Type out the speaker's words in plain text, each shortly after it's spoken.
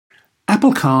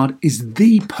Apple Card is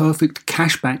the perfect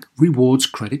cashback rewards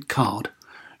credit card.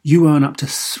 You earn up to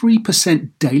 3%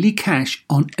 daily cash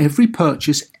on every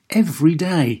purchase every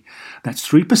day. That's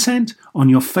 3% on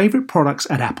your favorite products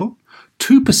at Apple,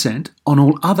 2% on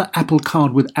all other Apple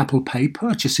Card with Apple Pay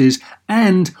purchases,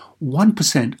 and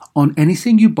 1% on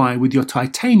anything you buy with your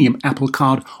titanium Apple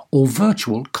Card or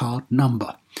virtual card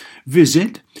number.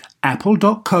 Visit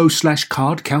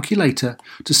apple.co/card calculator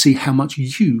to see how much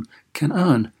you can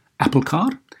earn. Apple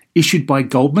Card, issued by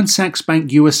Goldman Sachs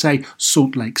Bank USA,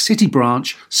 Salt Lake City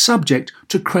branch, subject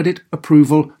to credit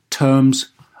approval. Terms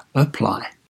apply.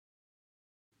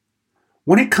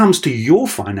 When it comes to your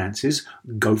finances,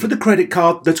 go for the credit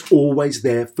card that's always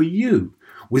there for you.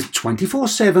 With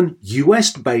 24/7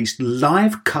 US-based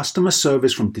live customer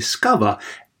service from Discover,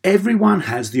 everyone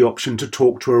has the option to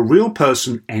talk to a real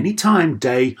person anytime,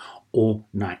 day or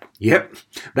night. Yep,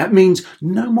 that means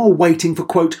no more waiting for,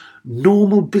 quote,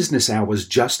 normal business hours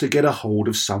just to get a hold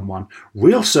of someone.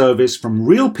 Real service from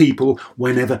real people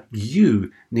whenever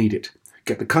you need it.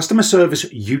 Get the customer service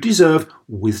you deserve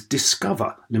with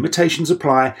Discover. Limitations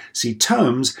apply. See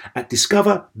terms at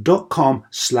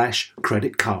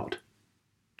discover.com/credit card.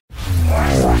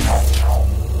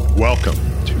 Welcome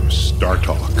to Star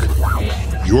Talk,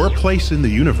 your place in the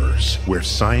universe where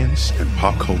science and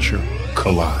pop culture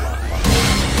collide.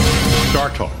 Star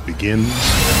Talk begins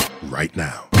right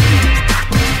now.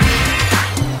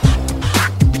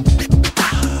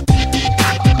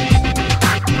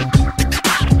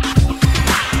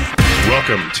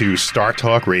 Welcome to Star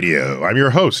Talk Radio. I'm your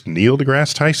host, Neil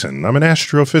deGrasse Tyson. I'm an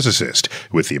astrophysicist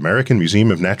with the American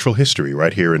Museum of Natural History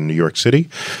right here in New York City,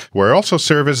 where I also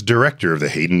serve as director of the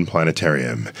Hayden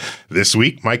Planetarium. This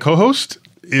week, my co-host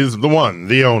is the one,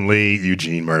 the only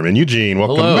Eugene Mirman. Eugene,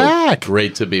 welcome back.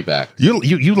 Great to be back.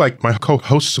 You like my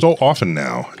co-host so often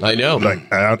now. I know. Like,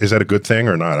 is that a good thing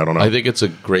or not? I don't know. I think it's a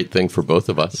great thing for both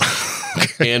of us.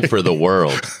 And for the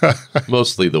world.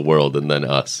 Mostly the world and then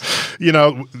us. You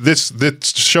know, this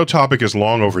show topic is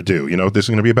long overdue. You know what this is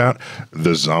going to be about?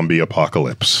 The zombie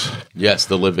apocalypse. Yes,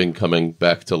 the living coming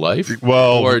back to life.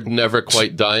 Well, or never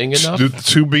quite dying enough.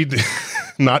 To be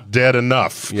not dead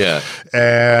enough. Yeah.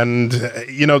 And,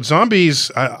 you know,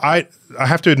 zombies, I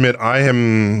have to admit,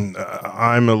 I'm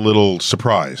a little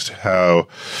surprised how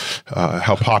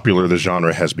popular the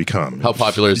genre has become. How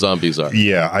popular zombies are.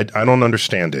 Yeah, I don't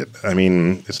understand it. I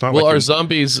mean, it's not well, like... are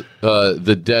zombies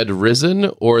the dead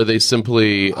risen, or are they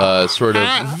simply sort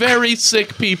of very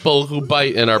sick people who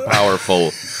bite and are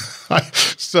powerful?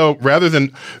 So rather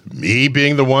than me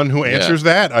being the one who answers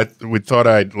that, we thought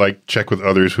I'd check with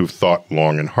others who've thought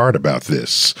long and hard about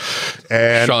this.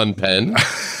 And Sean Penn.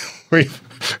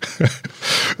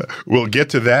 We'll get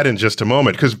to that in just a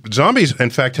moment, because zombies, in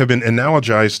fact, have been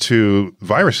analogized to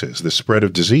viruses, the spread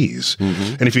of disease.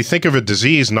 Mm-hmm. And if you think of a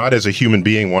disease not as a human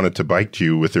being wanted to bite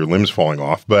you with their limbs falling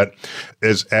off, but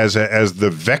as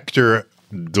the vector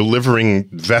delivering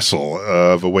vessel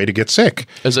of a way to get sick.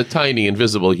 As a tiny,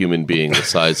 invisible human being the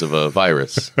size of a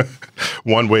virus.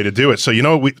 One way to do it. So, you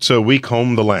know, we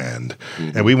combed the land,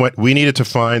 mm-hmm. and we needed to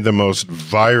find the most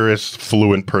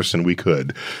virus-fluent person we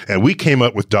could. And we came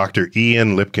up with Dr.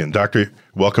 Ian Lipkin. Doctor,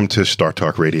 welcome to Star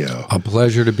Talk Radio. A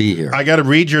pleasure to be here. I got to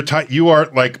read your title. You are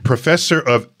professor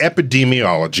of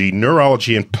epidemiology,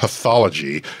 neurology, and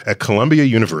pathology at Columbia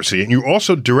University, and you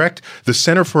also direct the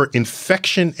Center for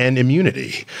Infection and Immunity,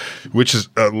 which is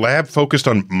a lab focused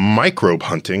on microbe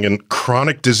hunting and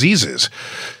chronic diseases.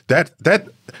 That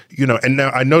you know, and now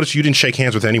I noticed you didn't shake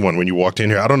hands with anyone when you walked in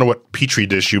here. I don't know what petri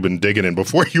dish you've been digging in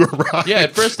before you arrived. Yeah,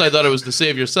 at first I thought it was to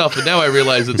save yourself, but now I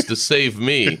realize it's to save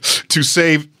me. To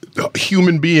save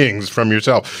human beings from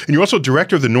yourself. And you're also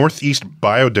director of the Northeast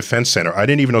Biodefense Center. I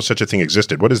didn't even know such a thing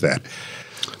existed. What is that?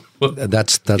 Well,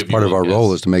 that's part of our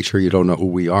role, is to make sure you don't know who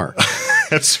we are.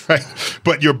 That's right.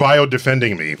 But you're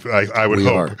biodefending me, I would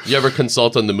hope. Are. You ever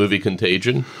consult on the movie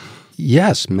Contagion?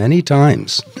 Yes, many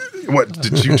times. What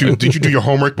did you do your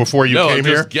homework before you came here? No,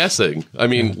 I'm just guessing. I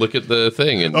mean, look at the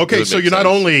thing. And okay, so you're not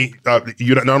only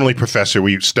professor,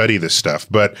 we study this stuff,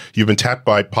 but you've been tapped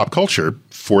by pop culture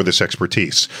for this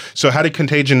expertise. So how did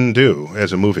Contagion do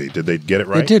as a movie? Did they get it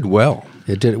right? It did well.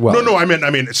 It did well. No, I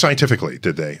mean scientifically,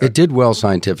 did they? It did well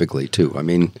scientifically too. I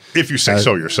mean, if you say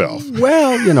so yourself.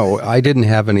 Well, you know, I didn't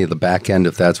have any of the back end,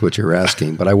 if that's what you're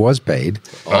asking, but I was paid.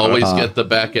 Always get the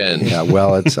back end. Yeah,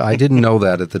 well, I didn't know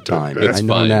that at the time. I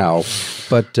know fine. now,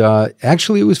 but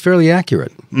actually, it was fairly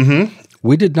accurate. Mm-hmm.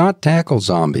 We did not tackle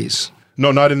zombies. No,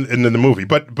 not in the movie,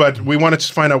 but we wanted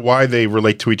to find out why they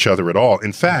relate to each other at all.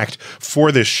 In fact,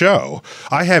 for this show,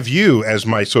 I have you as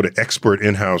my sort of expert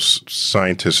in-house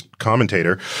scientist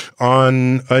commentator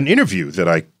on an interview that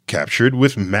I captured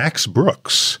with Max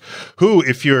Brooks, who,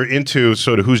 if you're into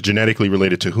sort of who's genetically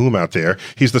related to whom out there,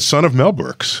 he's the son of Mel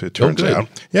Brooks, it turns out.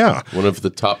 Yeah. One of the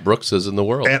top Brookses in the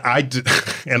world. And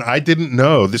I didn't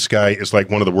know this guy is like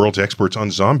one of the world's experts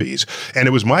on zombies. And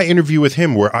it was my interview with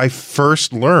him where I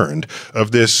first learned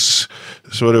of this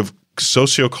sort of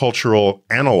sociocultural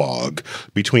analog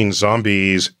between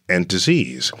zombies and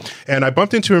disease. And I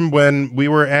bumped into him when we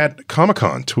were at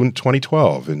Comic-Con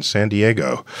 2012 in San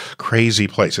Diego. Crazy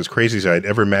place, as crazy as I'd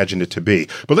ever imagined it to be.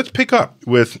 But let's pick up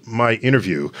with my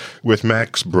interview with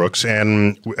Max Brooks.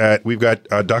 And we've got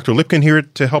Dr. Lipkin here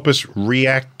to help us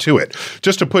react to it.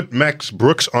 Just to put Max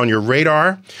Brooks on your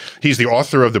radar, he's the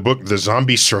author of the book The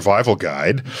Zombie Survival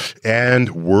Guide and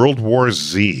World War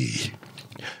Z,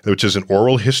 which is an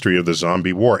oral history of the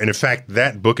zombie war. And in fact,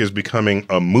 that book is becoming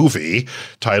a movie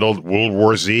titled World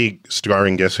War Z,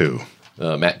 starring guess who?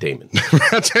 Matt Damon.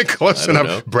 That's close enough.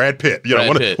 Know. Brad Pitt.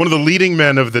 Pitt. One of the leading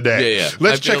men of the day. Yeah.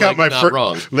 Let's check out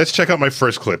Let's check out my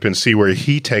first clip and see where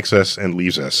he takes us and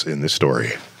leaves us in this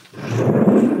story.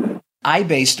 I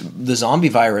based the zombie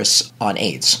virus on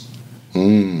AIDS.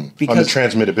 On the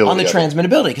transmittability. On the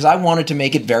transmittability, because I wanted to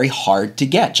make it very hard to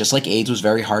get, just like AIDS was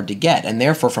very hard to get. And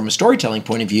therefore, from a storytelling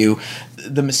point of view,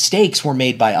 the mistakes were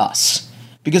made by us.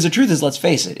 Because the truth is, let's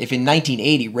face it, if in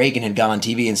 1980 Reagan had gone on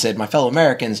TV and said, my fellow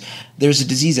Americans, there's a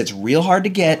disease that's real hard to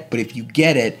get, but if you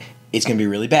get it, it's going to be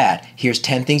really bad. Here's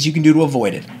 10 things you can do to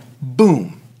avoid it.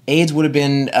 Boom. AIDS would have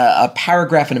been a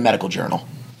paragraph in a medical journal.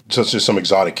 So it's just some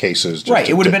exotic cases. Right.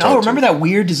 It would have been, remember that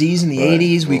weird disease in the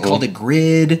 80s? We called it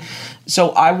GRID. So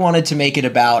I wanted to make it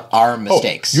about our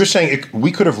mistakes. You're saying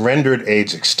we could have rendered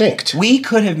AIDS extinct. We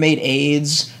could have made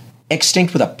AIDS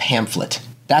extinct with a pamphlet.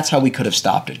 That's how we could have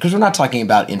stopped it. Because we're not talking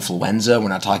about influenza. We're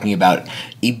not talking about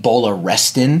Ebola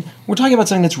Restin. We're talking about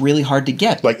something that's really hard to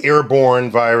get. Like airborne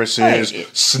viruses,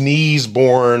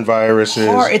 sneeze-borne viruses.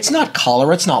 It's not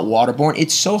cholera. It's not waterborne.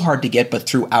 It's so hard to get, but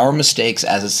through our mistakes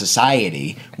as a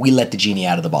society, we let the genie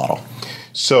out of the bottle.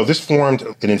 So this formed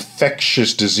an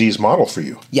infectious disease model for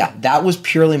you. Yeah, that was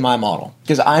purely my model.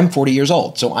 Because I'm 40 years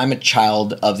old, so I'm a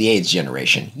child of the AIDS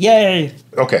generation. Yay!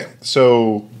 Okay,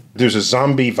 so there's a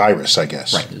zombie virus, I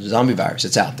guess. Right, there's a zombie virus.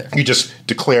 It's out there. You just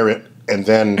declare it, and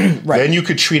then then you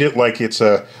could treat it like it's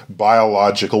a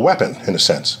biological weapon, in a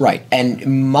sense. Right,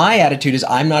 and my attitude is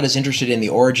I'm not as interested in the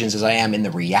origins as I am in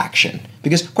the reaction.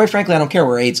 Because, quite frankly, I don't care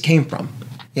where AIDS came from.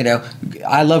 You know,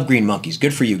 I love green monkeys.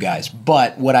 Good for you guys.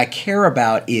 But what I care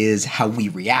about is how we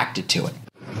reacted to it.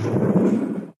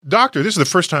 Doctor, this is the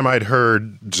first time I'd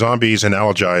heard zombies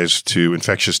analogized to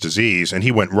infectious disease, and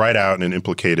he went right out and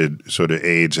implicated sort of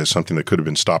AIDS as something that could have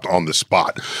been stopped on the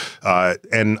spot.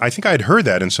 And I think I'd heard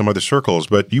that in some other circles,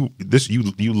 but you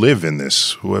live in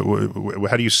this.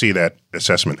 How do you see that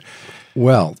assessment?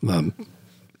 Well,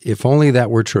 if only that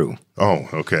were true. Oh,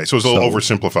 okay. So it's a little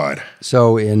oversimplified.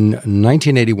 So in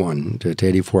 1981 to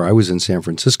 84, I was in San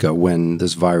Francisco when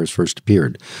this virus first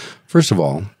appeared. First of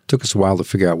all, it took us a while to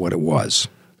figure out what it was.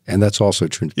 And that's also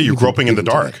true. Yeah, you're groping in the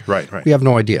dark. Today. Right. We have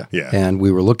no idea. Yeah. And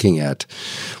we were looking at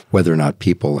whether or not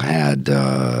people had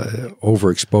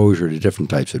overexposure to different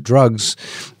types of drugs.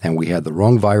 And we had the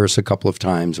wrong virus a couple of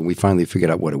times, and we finally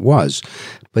figured out what it was.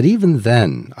 But even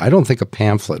then, I don't think a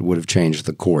pamphlet would have changed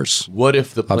the course. What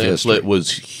if the pamphlet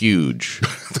was huge?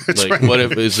 What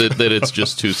if is it that it's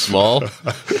just too small?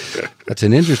 That's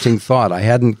an interesting thought. I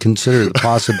hadn't considered the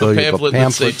possibility of a pamphlet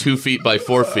let's say 2 feet by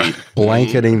 4 feet,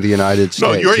 blanketing the United States.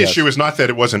 No, your issue is not that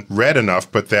it wasn't read enough,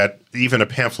 but that even a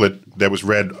pamphlet that was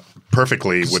read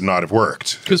perfectly would not have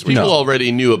worked. Because people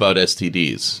already knew about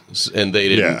STDs, and they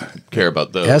didn't care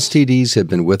about those. STDs have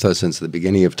been with us since the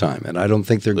beginning of time, and I don't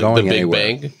think they're going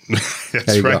anywhere. The Big Bang?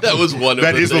 That's right. That was one of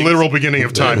That is the literal beginning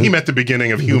of time. He meant the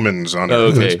beginning of humans on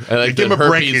Earth. Okay. And like give him a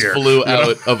break herpes here. flew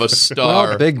out of a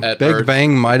star Big at Earth.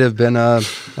 Bang might have been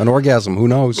an orgasm. Who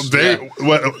knows?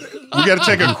 We got to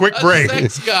take a quick break.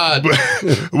 Thanks God.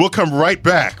 We'll come right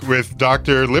back with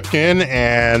Dr. Lipkin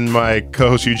and my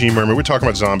co-host Eugene Mermer. We're talking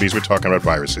about zombies. We're talking about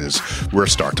viruses. We're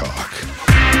Star Talk.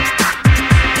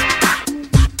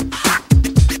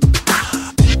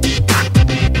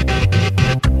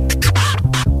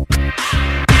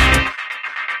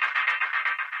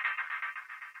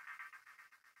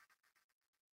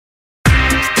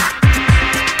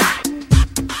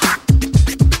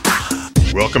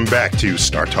 Welcome back to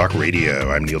Star Talk Radio.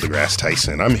 I'm Neil deGrasse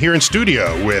Tyson. I'm here in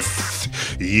studio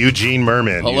with Eugene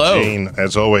Merman. Hello. Eugene,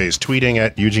 as always, tweeting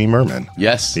at Eugene Merman.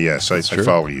 Yes. Yes, I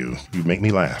follow you. You make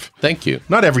me laugh. Thank you.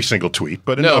 Not every single tweet,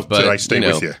 but enough that I stay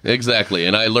with you. Exactly.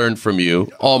 And I learn from you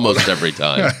almost every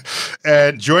time.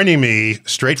 And joining me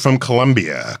straight from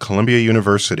Columbia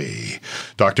University,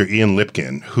 Dr. Ian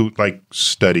Lipkin, who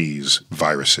studies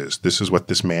viruses. This is what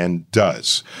this man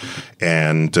does.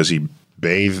 And does he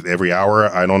bathe every hour?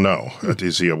 I don't know.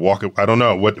 Is he a walk? I don't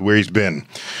know where he's been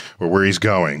or where he's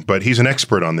going, but he's an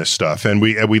expert on this stuff. And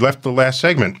we left the last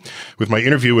segment with my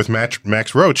interview with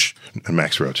Max Roach.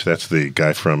 Max Roach, that's the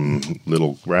guy from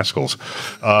Little Rascals.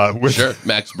 Sure,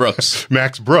 Max Brooks.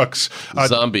 Max Brooks.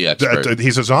 Zombie expert.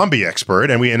 He's a zombie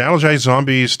expert, and we analogized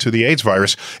zombies to the AIDS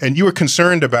virus. And you were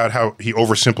concerned about how he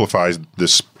oversimplifies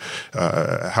this,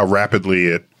 how rapidly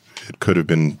it could have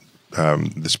been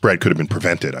the spread could have been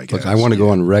prevented, I guess. Look, I want to go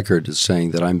on record as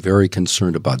saying that I'm very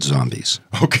concerned about zombies.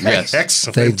 Okay, yes.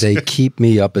 Excellent. They keep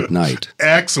me up at night.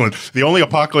 Excellent. The only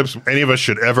apocalypse any of us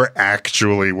should ever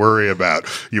actually worry about.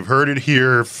 You've heard it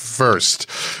here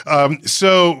first.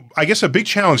 So I guess a big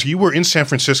challenge, you were in San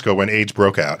Francisco when AIDS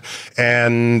broke out,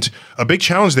 and a big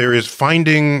challenge there is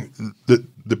finding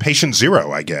the patient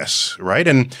zero, I guess, right?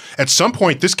 And at some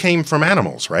point, this came from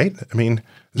animals, right? I mean...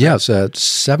 Yes,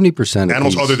 70% of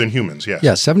animals other than humans, yes.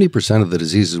 Yeah, 70% of the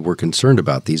diseases we're concerned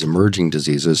about, these emerging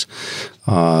diseases,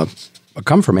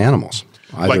 come from animals.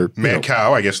 Either, like mad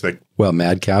cow, I guess.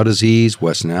 Mad cow disease,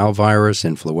 West Nile virus,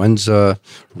 influenza,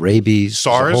 rabies.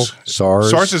 SARS?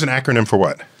 SARS. SARS is an acronym for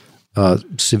what?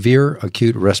 Severe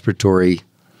acute respiratory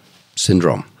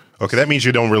syndrome. Okay, that means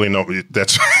you don't really know.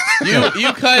 That's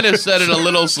You kind of said it a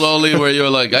little slowly where you were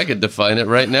like, I could define it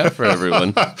right now for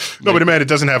everyone. No, but man, it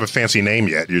doesn't have a fancy name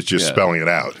yet. You're just spelling it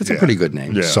out. It's a pretty good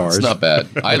name, SARS. It's not bad.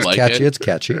 I like catchy, it. It's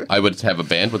catchy. I would have a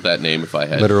band with that name if I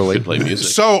had Literally. could play music.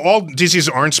 So all diseases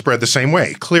aren't spread the same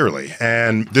way, clearly.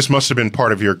 And this must have been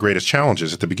part of your greatest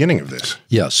challenges at the beginning of this.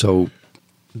 Yeah, so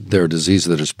there are diseases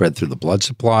that are spread through the blood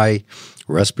supply,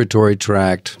 respiratory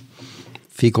tract,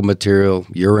 fecal material,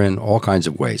 urine, all kinds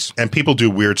of ways. And people do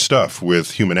weird stuff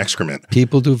with human excrement.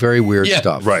 People do very weird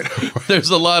stuff. Right. There's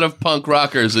a lot of punk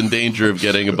rockers in danger of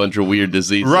getting a bunch of weird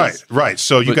diseases. Right.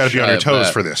 So you got to be on your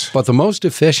toes for this. But the most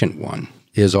efficient one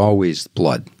is always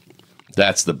blood.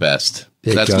 That's the best.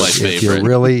 Because That's my if you're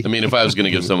favorite. I mean, if I was going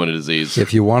to give someone a disease.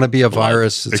 If you want to be a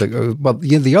virus, it's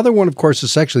the other one, of course,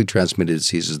 is sexually transmitted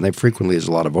diseases, and they frequently has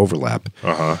a lot of overlap.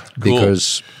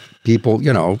 Because people,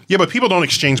 Yeah, but people don't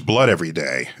exchange blood every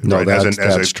day. No, right?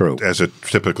 that's true. As a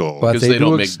typical... Because they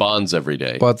don't make bonds every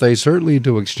day. But they certainly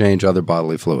do exchange other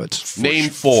bodily fluids.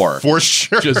 Name 4. For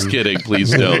sure. Just kidding.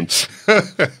 Please don't.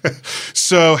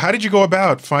 So how did you go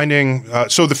about finding...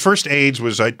 so the first AIDS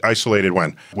was isolated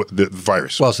when? The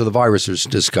virus? Well, so the virus was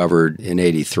discovered in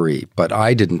 1983, but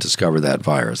I didn't discover that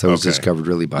virus. That was discovered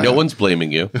really by... No one's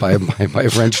blaming you. By a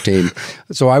French team.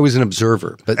 So I was an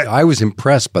observer. But I was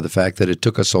impressed by the fact that it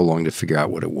took us so long to figure out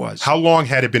what it was. How long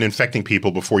had it been infecting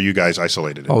people before you guys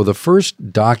isolated it? Oh, the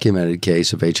first documented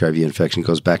case of HIV infection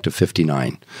goes back to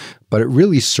 1959, but it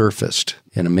really surfaced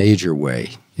in a major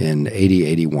way in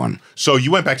 1980-81. So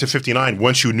you went back to 1959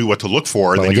 once you knew what to look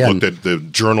for, and then you looked at the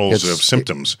journals of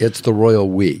symptoms. It's the royal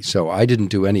we, so I didn't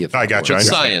do any of that. I got you. It's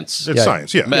science. It's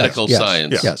science, yeah. Medical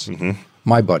science. Yes.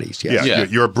 My buddies, yes. Yeah.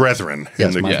 Your brethren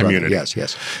in the community.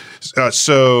 Yes.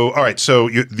 So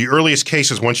the earliest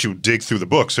cases, once you dig through the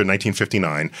books, are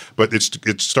 1959, but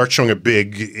it starts showing up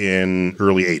big in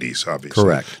early 80s, obviously.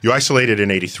 Correct. You isolated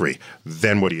in 83.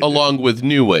 Then what do you do? Along with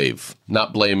New Wave.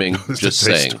 Not blaming, just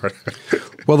saying.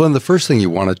 Well, then the first thing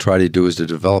you want to try to do is to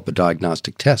develop a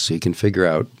diagnostic test so you can figure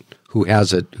out who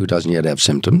has it, who doesn't yet have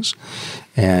symptoms,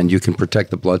 and you can protect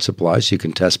the blood supply so you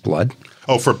can test blood.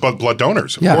 Oh, for blood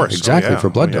donors, of course. course. Yeah, exactly, for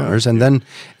blood donors. And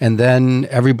then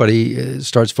everybody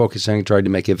starts focusing and trying to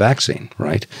make a vaccine,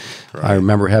 right? I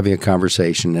remember having a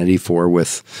conversation in 1984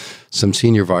 with some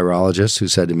senior virologists who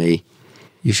said to me,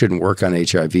 you shouldn't work on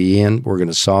HIV, Ian. We're going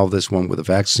to solve this one with a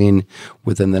vaccine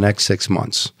within the next 6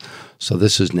 months. So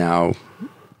this is now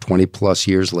 20-plus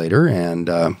years later, and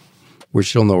we're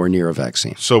still nowhere near a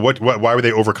vaccine. So why were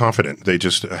they overconfident? They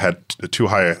just had too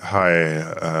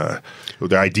high were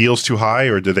the ideals too high,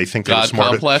 or did they think they were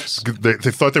smarter? Complex? They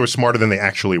thought they were smarter than they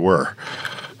actually were.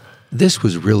 This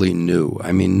was really new.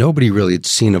 I mean, nobody really had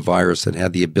seen a virus that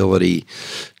had the ability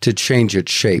to change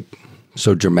its shape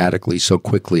so dramatically, so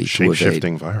quickly.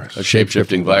 Shape-shifting virus. A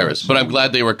shape-shifting virus. But I'm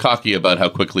glad they were cocky about how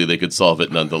quickly they could solve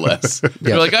it nonetheless.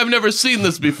 They're like, I've never seen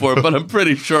this before, but I'm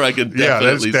pretty sure I can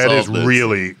definitely solve this. That is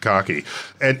really cocky.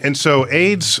 And so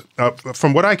AIDS,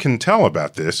 from what I can tell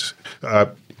about this,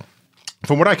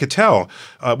 from what I could tell,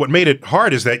 what made it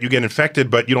hard is that you get infected,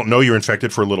 but you don't know you're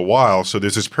infected for a little while. So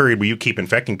there's this period where you keep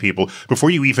infecting people before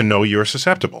you even know you're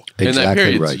susceptible. And that Exactly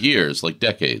period's right. years, like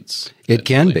decades. It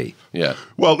can be. Yeah.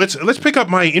 Well, let's pick up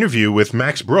my interview with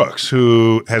Max Brooks,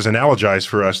 who has analogized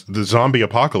for us the zombie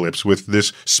apocalypse with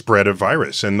this spread of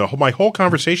virus, and my whole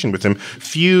conversation with him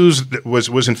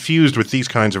was infused with these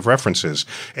kinds of references.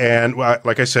 And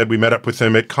like I said, we met up with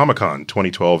him at Comic-Con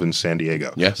 2012 in San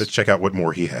Diego. Yes. Let's check out what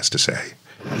more he has to say.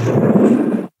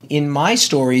 In my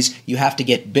stories, you have to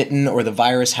get bitten or the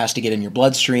virus has to get in your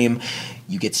bloodstream.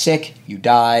 You get sick, you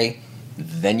die,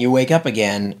 then you wake up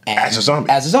again. And As a zombie.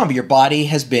 As a zombie. Your body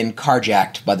has been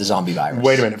carjacked by the zombie virus.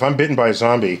 Wait a minute. If I'm bitten by a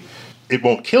zombie, it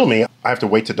won't kill me. I have to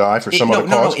wait to die for some other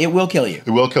cause? No, it will kill you.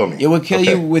 It will kill me. It will kill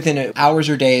Okay. you within hours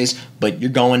or days, but you're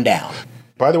going down.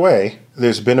 By the way,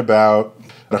 there's been about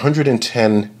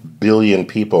 110 billion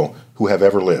people who have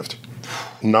ever lived.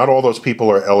 Not all those people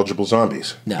are eligible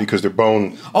zombies No. because their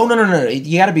bone. Oh, no.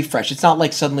 You got to be fresh. It's not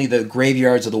like suddenly the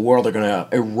graveyards of the world are going to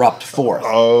erupt forth.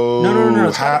 Oh, No.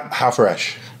 It's How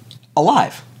fresh?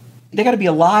 alive. They got to be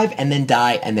alive and then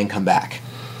die and then come back.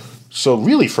 So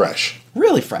really fresh,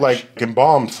 Really fresh. like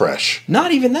embalmed fresh.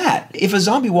 Not even that. If a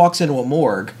zombie walks into a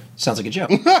morgue, sounds like a joke.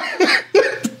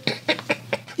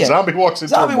 Yeah. Zombie walks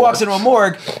into Zombie a walks morgue. into a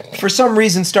morgue, for some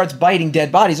reason starts biting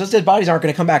dead bodies. Those dead bodies aren't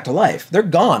going to come back to life. They're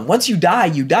gone. Once you die,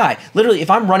 you die. Literally, if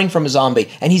I'm running from a zombie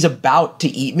and he's about to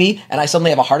eat me and I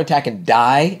suddenly have a heart attack and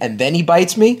die and then he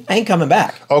bites me, I ain't coming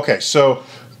back. Okay, so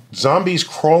zombies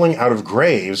crawling out of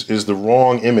graves is the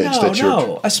wrong image that you're.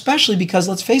 No, especially because,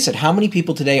 let's face it, how many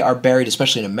people today are buried,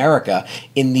 especially in America,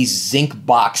 in these zinc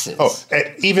boxes? Oh,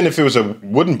 even if it was a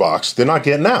wooden box, they're not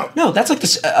getting out. No, that's like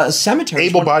the cemetery.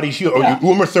 Able-bodied human. Yeah.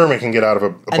 Uma Thurman can get out of a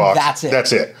And box. that's it.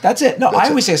 That's it. That's it. No, That's I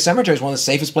always say a cemetery is one of the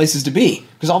safest places to be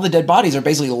because all the dead bodies are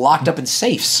basically locked up in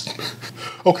safes.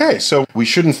 Okay, so we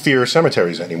shouldn't fear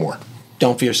cemeteries anymore.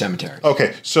 Don't fear cemeteries.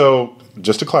 Okay, so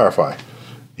just to clarify,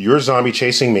 you're a zombie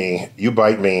chasing me, you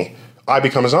bite me, I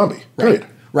become a zombie. Period.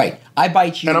 Right. I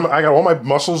bite you. And I got all my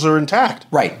muscles are intact.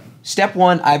 Right. Step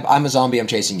one, I'm a zombie, I'm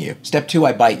chasing you. Step two,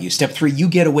 I bite you. Step three, you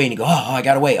get away and you go, oh, I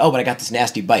got away. Oh, but I got this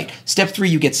nasty bite. Step three,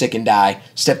 you get sick and die.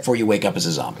 Step four, you wake up as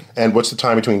a zombie. And what's the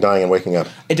time between dying and waking up?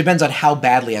 It depends on how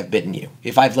badly I've bitten you.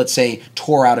 If I've, let's say,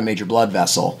 tore out a major blood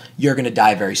vessel, you're going to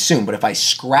die very soon. But if I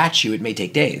scratch you, it may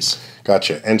take days.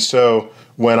 Gotcha. And so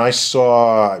when I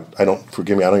saw, I don't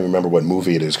even remember what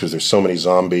movie it is because there's so many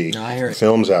zombie I hear it.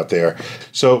 films out there.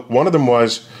 So one of them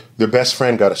was their best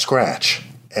friend got a scratch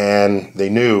and they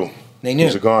knew They he knew.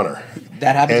 was a goner.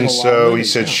 That happens And to a lot of so he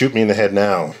movies, said, yeah. shoot me in the head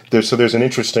now. So there's an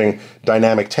interesting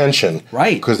dynamic tension.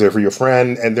 Right. Because they're your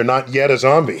friend and they're not yet a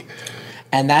zombie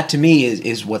And that to me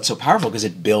is what's so powerful because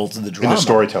it builds the in drama. the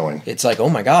storytelling. It's like, oh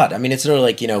my God. I mean, it's sort of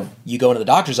like, you go into the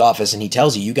doctor's office and he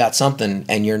tells you got something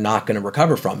and you're not going to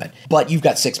recover from it. But you've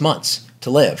got 6 months to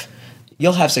live.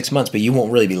 You'll have 6 months, but you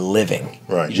won't really be living.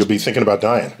 Right. You'll be thinking about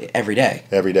dying Every day.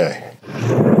 every day.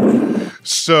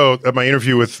 So my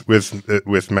interview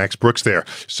with Max Brooks there.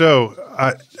 So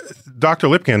Dr.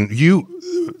 Lipkin,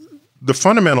 the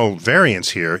fundamental variance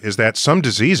here is that some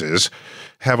diseases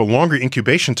have a longer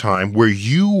incubation time where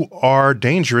you are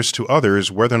dangerous to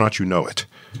others whether or not you know it.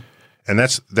 And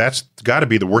that's got to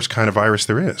be the worst kind of virus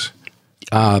there is.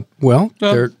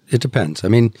 It depends. I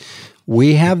mean,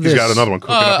 we have this. He's got another one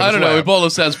cooking up in I his don't know. lab.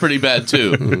 Ebola sounds pretty bad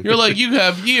too. You're like, you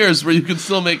have years where you can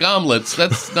still make omelets.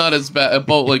 That's not as bad.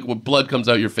 Ebola, like when blood comes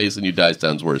out your face and you die,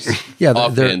 sounds worse. Yeah,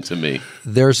 offhand to me.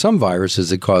 There are some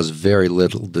viruses that cause very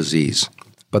little disease,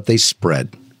 but they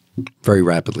spread very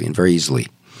rapidly and very easily.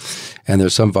 And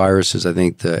there's some viruses. I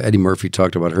think Eddie Murphy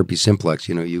talked about herpes simplex.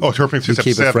 herpes you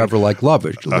keep it forever like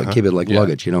luggage. Keep it like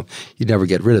luggage. You never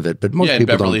get rid of it. But most Yeah, in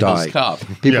people Beverly don't Hills die. Cop.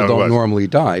 People Yeah, it don't was. normally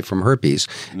die from herpes.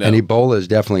 No. And Ebola is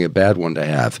definitely a bad one to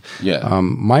have. Yeah.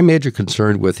 My major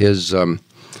concern with his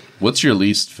What's your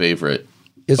least favorite?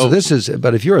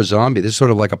 but if you're a zombie, this is sort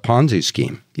of like a Ponzi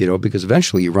scheme, because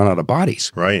eventually you run out of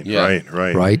bodies. Right, Yeah.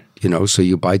 right. Right? So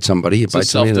you bite somebody, a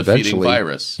self-defeating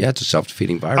virus. Yeah, it's a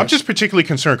self-defeating virus. I'm just particularly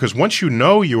concerned because once you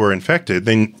know you are infected,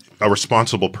 then a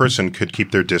responsible person could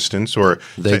keep their distance, or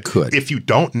They could. If you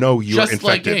don't know you're Just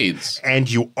like infected AIDS.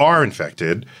 and you are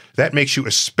infected, that makes you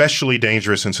especially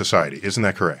dangerous in society. Isn't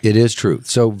that correct? It is true.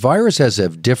 So viruses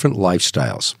have different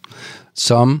lifestyles.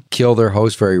 Some kill their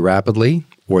host very rapidly,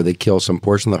 or they kill some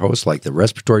portion of the host, like the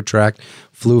respiratory tract,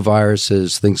 flu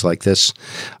viruses, things like this.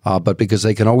 But because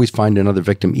they can always find another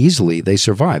victim easily, they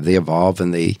survive. They evolve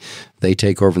and they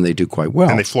take over and they do quite well.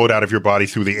 And they float out of your body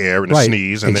through the air in a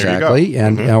sneeze, and exactly. There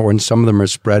you go. And when some of them are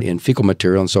spread in fecal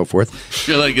material and so forth. I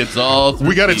feel like it's all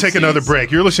We got to take another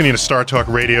break. You're listening to Star Talk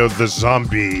Radio, the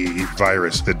Zombie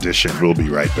Virus Edition. We'll be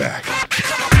right back.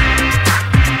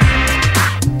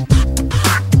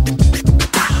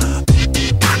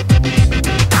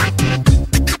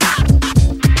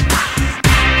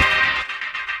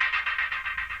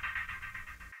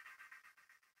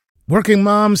 Working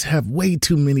moms have way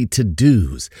too many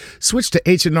to-dos. Switch to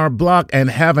H&R Block and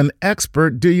have an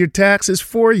expert do your taxes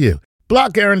for you.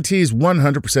 Block guarantees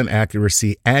 100%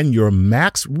 accuracy and your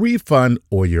max refund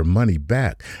or your money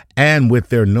back. And with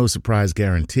their no surprise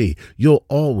guarantee, you'll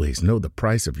always know the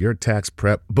price of your tax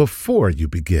prep before you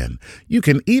begin. You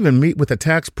can even meet with a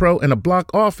tax pro in a Block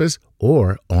office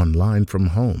or online from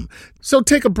home. So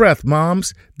take a breath,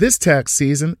 moms. This tax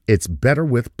season, it's better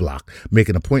with Block. Make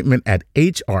an appointment at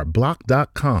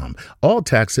hrblock.com. All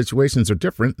tax situations are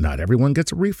different. Not everyone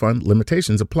gets a refund.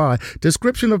 Limitations apply.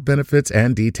 Description of benefits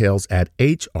and details at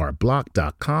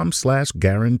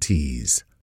hrblock.com/guarantees.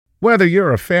 Whether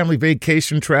you're a family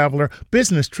vacation traveler,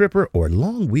 business tripper, or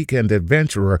long weekend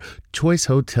adventurer, Choice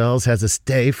Hotels has a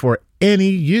stay for any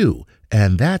you.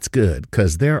 And that's good,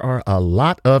 because there are a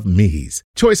lot of me's.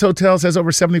 Choice Hotels has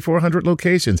over 7,400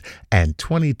 locations and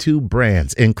 22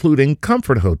 brands, including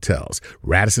Comfort Hotels,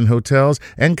 Radisson Hotels,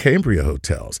 and Cambria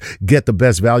Hotels. Get the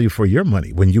best value for your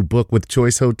money when you book with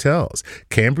Choice Hotels.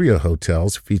 Cambria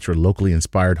Hotels feature locally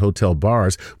inspired hotel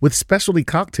bars with specialty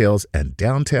cocktails and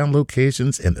downtown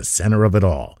locations in the center of it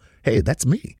all. Hey, that's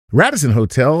me. Radisson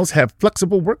Hotels have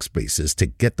flexible workspaces to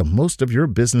get the most of your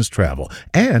business travel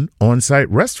and on-site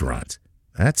restaurants.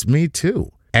 That's me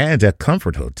too. And at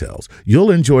Comfort Hotels, you'll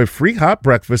enjoy free hot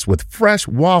breakfast with fresh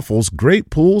waffles, great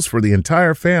pools for the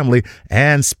entire family,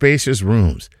 and spacious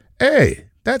rooms. Hey,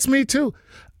 that's me too.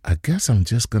 I guess I'm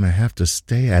just going to have to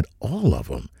stay at all of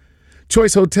them.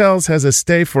 Choice Hotels has a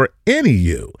stay for any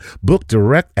you. Book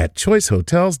direct at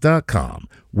choicehotels.com,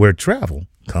 where travel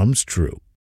comes true.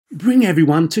 Bring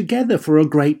everyone together for a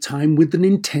great time with the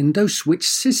Nintendo Switch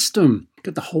system.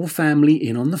 Get the whole family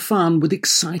in on the fun with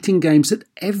exciting games that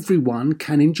everyone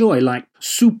can enjoy, like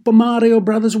Super Mario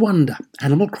Bros. Wonder,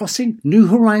 Animal Crossing, New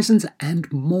Horizons,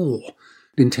 and more.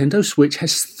 Nintendo Switch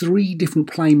has 3 different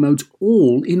play modes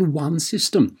all in one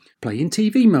system. Play in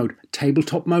TV mode,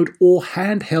 tabletop mode, or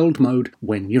handheld mode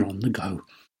when you're on the go.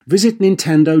 Visit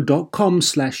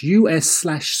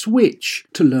nintendo.com/US/Switch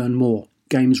to learn more.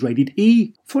 Games rated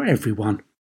E for everyone.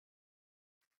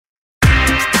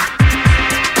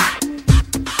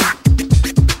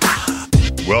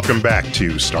 Welcome back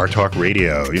to Star Talk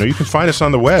Radio. You can find us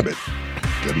on the web at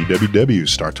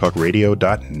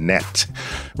www.startalkradio.net.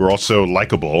 We're also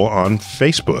likable on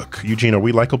Facebook. Eugene, are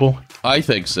we likable? I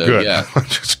think so, Good. Yeah.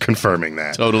 Just confirming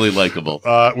that. Totally likable.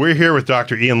 We're here with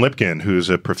Dr. Ian Lipkin, who's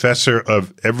a professor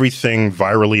of everything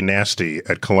virally nasty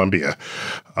at Columbia.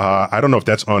 I don't know if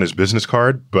that's on his business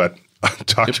card, but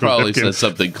Dr. It probably Lipkin, says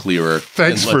something clearer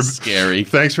thanks and less scary.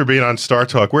 Thanks for being on Star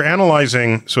Talk. We're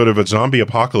analyzing sort of a zombie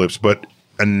apocalypse, but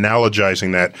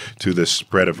analogizing that to the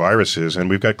spread of viruses. And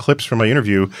we've got clips from my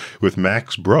interview with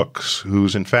Max Brooks,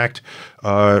 who's in fact,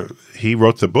 he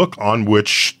wrote the book on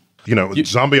which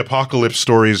zombie apocalypse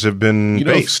stories have been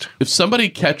based. If somebody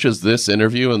catches this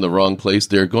interview in the wrong place,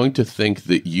 they're going to think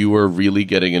that you are really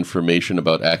getting information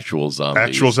about actual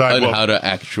zombies and how to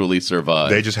actually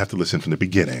survive. They just have to listen from the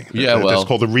beginning. Yeah, that's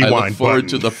called the rewind I look forward button.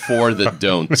 to the 4 that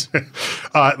don't.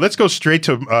 Let's go straight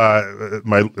to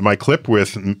my clip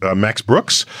with Max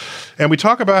Brooks, and we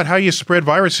talk about how you spread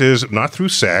viruses not through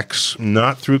sex,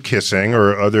 not through kissing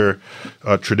or other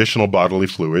traditional bodily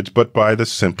fluids, but by the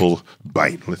simple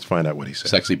bite. Let's find out what he said.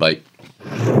 Sexy bite.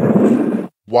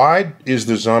 Why is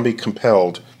the zombie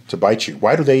compelled to bite you?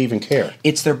 Why do they even care?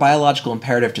 It's their biological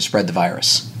imperative to spread the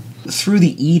virus. Through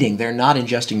the eating, they're not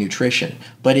ingesting nutrition,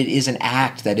 but it is an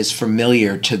act that is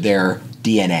familiar to their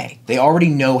DNA. They already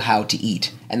know how to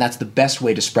eat, and that's the best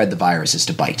way to spread the virus is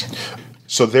to bite.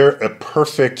 So they're a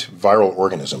perfect viral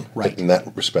organism in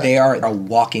that respect. They are a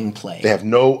walking plague. They have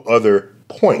no other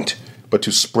point but to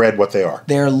spread what they are.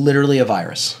 They're literally a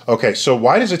virus. Okay, so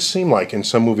why does it seem like in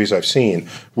some movies I've seen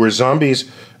where zombies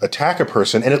attack a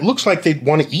person and it looks like they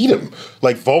want to eat them,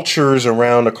 like vultures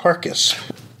around a carcass?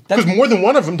 Because more than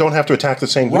one of them don't have to attack the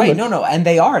same human. Right, no, and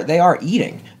they are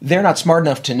eating. They're not smart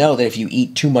enough to know that if you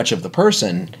eat too much of the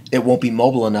person, it won't be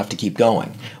mobile enough to keep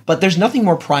going. But there's nothing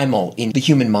more primal in the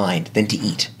human mind than to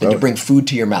eat, than to bring food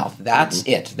to your mouth. That's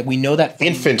it. We know that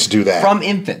infants do that. From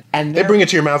infant. And they bring it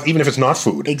to your mouth even if it's not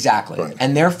food. Exactly. Right.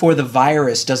 And therefore the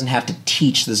virus doesn't have to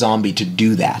teach the zombie to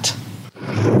do that.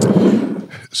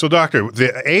 So, doctor,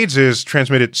 the AIDS is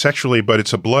transmitted sexually, but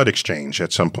it's a blood exchange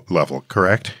at some level,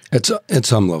 correct? It's at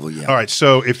some level, yeah. All right.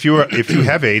 So, if you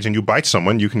have AIDS and you bite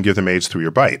someone, you can give them AIDS through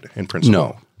your bite, in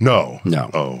principle. No.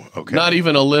 Oh, okay. Not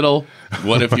even a little.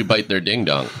 What if you bite their ding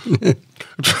dong?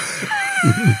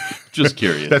 Just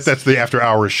curious. That's the after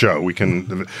hours show. We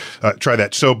can try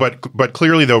that. So, but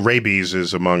clearly, though, rabies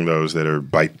is among those that are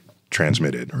bite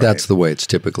transmitted. Right? That's the way it's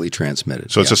typically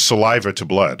transmitted. So it's a saliva to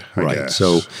blood, I guess.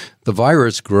 So the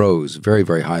virus grows very,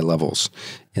 very high levels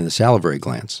in the salivary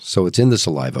glands. So it's in the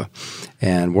saliva.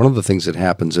 And one of the things that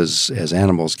happens as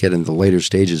animals get into the later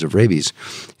stages of rabies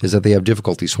is that they have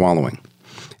difficulty swallowing.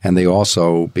 And they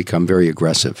also become very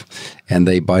aggressive. And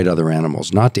they bite other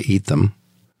animals, not to eat them,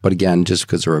 but again, just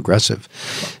because they're aggressive.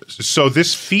 So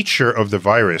this feature of the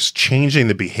virus changing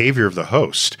the behavior of the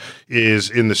host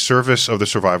is in the service of the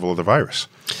survival of the virus.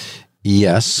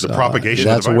 Yes. The propagation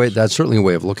of the virus. That's certainly a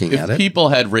way of looking at it. If people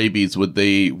had rabies, would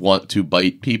they want to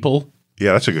bite people?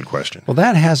 Yeah, that's a good question. Well,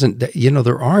 that hasn't,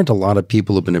 there aren't a lot of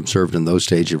people who have been observed in those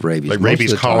stages of rabies. Like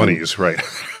rabies colonies, right.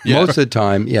 Most of the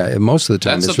time, most of the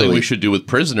time. That's it's something we should do with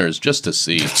prisoners just to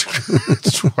see.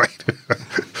 That's right.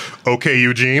 Okay,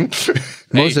 Eugene.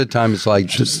 Most of the time, it's like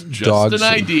just dogs. Just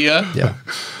an idea.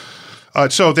 Yeah.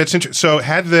 So that's interesting. So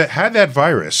had that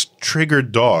virus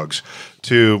triggered dogs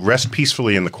to rest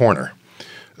peacefully in the corner,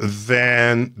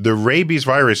 then the rabies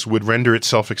virus would render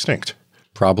itself extinct.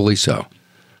 Probably so.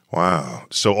 Wow.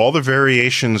 So all the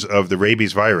variations of the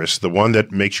rabies virus, the one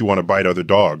that makes you want to bite other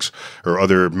dogs or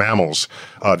other mammals,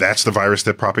 that's the virus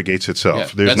that propagates itself.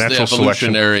 Yeah, There's that's natural the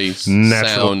evolutionary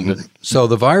sound. So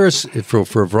the virus,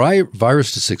 for a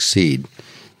virus to succeed,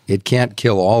 it can't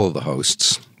kill all of the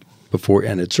hosts before,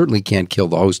 and it certainly can't kill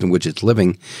the host in which it's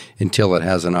living until it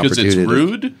has an opportunity. Because it's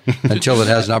rude? Until it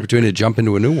has an opportunity to jump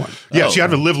into a new one. Yes, you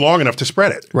have to live long enough to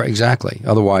spread it. Right, exactly.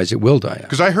 Otherwise, it will die out.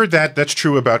 Because I heard that's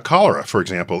true about cholera, for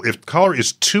example. If cholera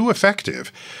is too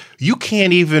effective, you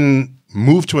can't even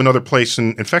move to another place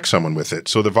and infect someone with it.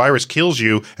 So the virus kills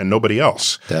you and nobody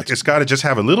else. It's got to just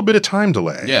have a little bit of time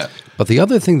delay. Yeah. But the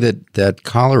other thing that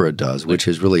cholera does, which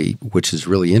is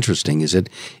really interesting, is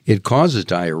it causes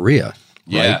diarrhea.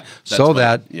 Yeah, right? So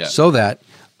that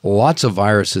lots of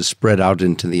viruses spread out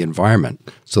into the environment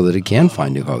so that it can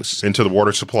find new hosts. Into the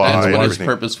water supply. That's and what everything.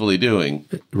 it's purposefully doing.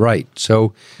 Right.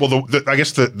 So, well, I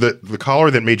guess the cholera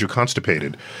that made you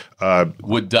constipated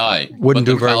would die. Wouldn't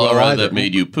but do very well the cholera either. that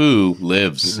made you poo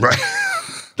lives. Right.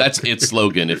 That's its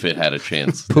slogan if it had a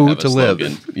chance. Poo have a to live.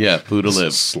 slogan. Yeah, poo to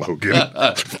live. Slogan.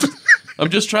 I'm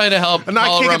just trying to help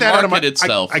cholera market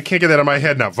itself. I can't get that out of my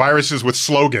head now. Viruses with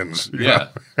slogans. Yeah.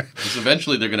 Because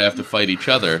eventually they're going to have to fight each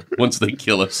other once they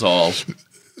kill us all.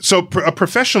 So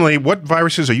professionally, what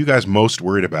viruses are you guys most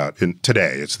worried about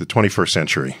today? It's the 21st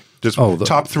century. Just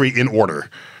top three in order.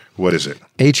 What is it?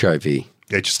 HIV.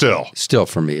 It's still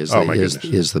for me is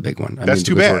the big one. That's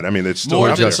too bad. I mean, it's still more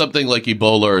out than there. something like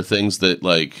Ebola or things that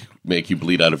like make you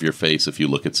bleed out of your face if you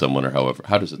look at someone or however.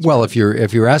 How does it? Well, if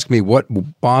you're asking me what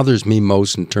bothers me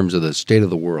most in terms of the state of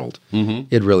the world,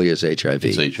 it really is HIV.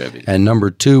 It's HIV. And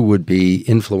number 2 would be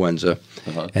influenza,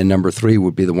 and number 3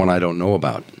 would be the one I don't know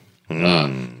about.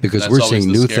 Because we're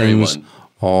seeing new things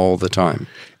all the time.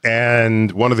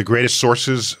 And one of the greatest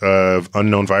sources of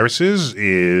unknown viruses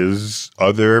is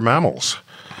other mammals.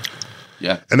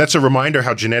 Yeah. And that's a reminder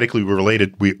how genetically we're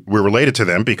related to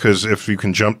them, because if you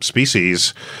can jump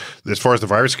species, as far as the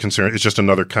virus is concerned, it's just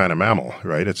another kind of mammal,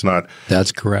 right? It's not.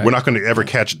 That's correct. We're not going to ever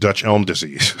catch Dutch elm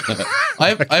disease. I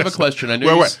have a question. I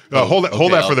know. Hold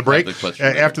that for the break.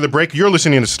 After the break, you're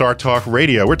listening to Star Talk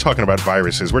Radio. We're talking about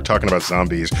viruses. We're talking about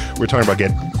zombies. We're talking about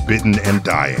getting bitten and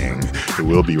dying.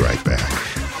 We'll be right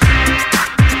back.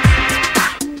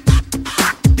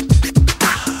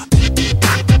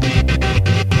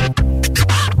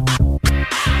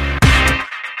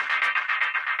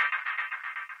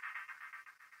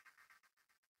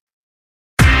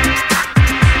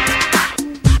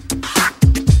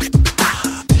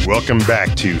 Welcome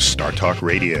back to Star Talk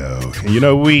Radio.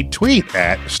 We tweet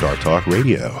at Star Talk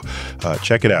Radio.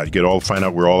 Check it out. You find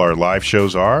out where all our live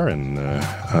shows are and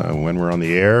when we're on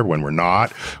the air, when we're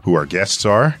not, who our guests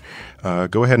are.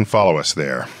 Go ahead and follow us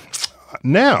there.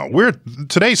 Now,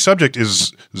 today's subject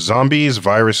is zombies,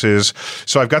 viruses.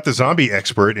 So I've got the zombie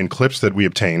expert in clips that we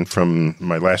obtained from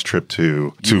my last trip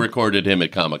to You recorded him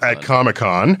at Comic-Con. At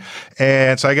Comic-Con.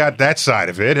 And so I got that side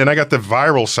of it, and I got the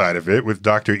viral side of it with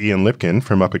Dr. Ian Lipkin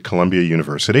from up at Columbia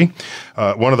University,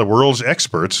 one of the world's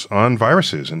experts on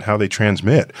viruses and how they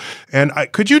transmit. And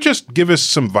could you just give us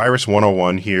some Virus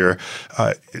 101 here?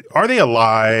 Are they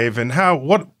alive, and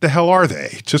what the hell are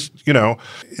they? Just,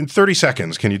 in 30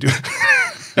 seconds, can you do it?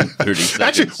 30 seconds.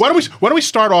 Actually, why don't we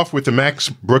start off with the Max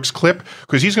Brooks clip,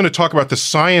 because he's going to talk about the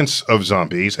science of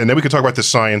zombies, and then we can talk about the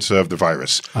science of the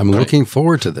virus. I'm looking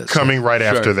forward to this. Coming right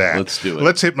after that. Let's do it.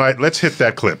 Let's hit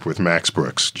that clip with Max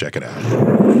Brooks. Check it out.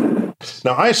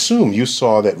 Now, I assume you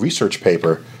saw that research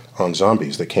paper on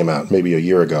zombies that came out maybe a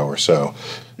year ago or so.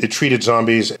 It treated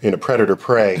zombies in a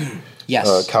predator-prey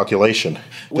calculation.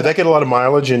 Did that get a lot of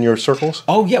mileage in your circles?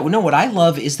 Oh, yeah. Well, no, what I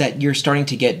love is that you're starting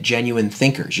to get genuine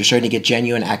thinkers. You're starting to get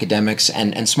genuine academics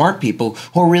and smart people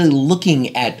who are really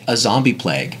looking at a zombie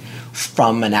plague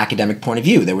from an academic point of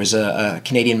view. There was a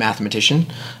Canadian mathematician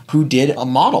who did a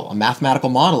mathematical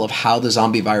model of how the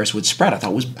zombie virus would spread. I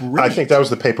thought it was brilliant. I think that was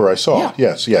the paper I saw.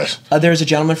 Yeah. Yes. There's a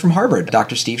gentleman from Harvard,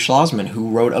 Dr. Steve Schlossman, who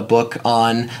wrote a book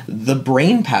on the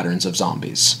brain patterns of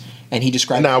zombies. And he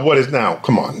described...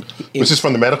 Come on. Was this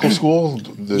from the medical school?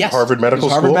 Yes, Harvard Medical School?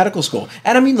 Harvard Medical School.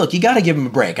 And I mean, look, you got to give him a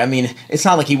break. I mean, it's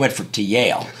not like he went to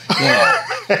Yale.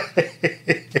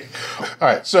 All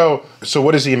right. So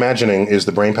what is he imagining is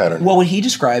the brain pattern? Well, he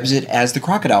describes it as the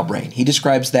crocodile brain. He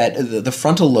describes that the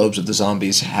frontal lobes of the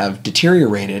zombies have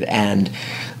deteriorated and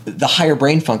the higher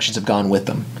brain functions have gone with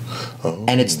them. Oh.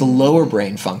 And it's the lower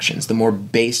brain functions, the more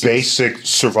basic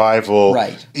survival.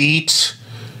 Right.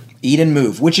 Eat and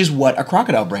move, which is what a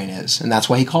crocodile brain is, and that's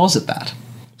why he calls it that.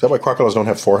 Is that why crocodiles don't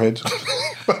have foreheads?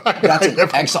 That's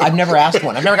excellent. I've never asked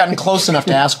one. I've never gotten close enough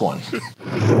to ask one.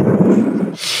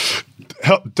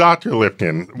 Dr.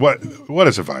 Lipkin, what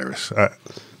is a virus?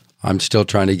 I'm still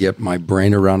trying to get my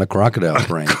brain around a crocodile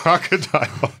brain.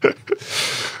 Crocodile.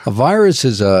 A virus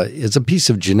is a piece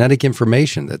of genetic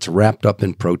information that's wrapped up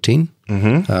in protein.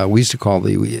 Mm-hmm. We used to call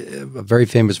a very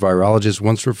famous virologist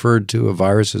once referred to a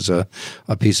virus as a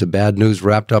piece of bad news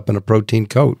wrapped up in a protein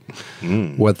coat.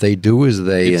 Mm. What they do is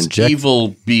it's inject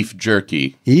evil beef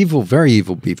jerky. Very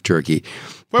evil beef jerky.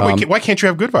 Why can't you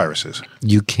have good viruses?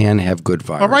 You can have good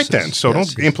viruses. All right, then. So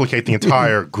don't implicate the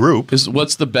entire group.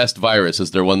 What's the best virus?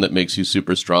 Is there one that makes you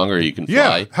super strong or you can fly?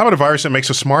 Yeah. How about a virus that makes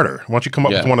us smarter? Why don't you come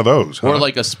up with one of those? Or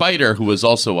like a spider who is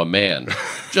also a man.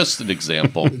 Just an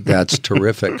example. That's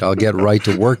terrific. I'll get right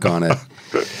to work on it.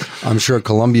 I'm sure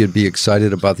Columbia would be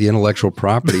excited about the intellectual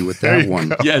property with that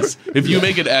one. Yes. If you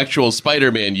make an actual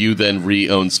Spider-Man, you then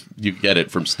you get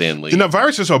it from Stan Lee.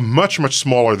 Viruses are much, much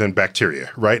smaller than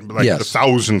bacteria, right? Like the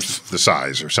thousandth the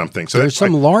size or something. So there's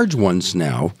some large ones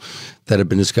now that have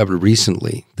been discovered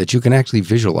recently that you can actually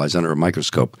visualize under a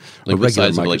microscope. Like the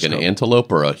size of like an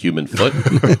antelope or a human foot?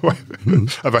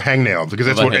 Of a hangnail, because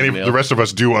that's what the rest of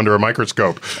us do under a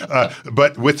microscope.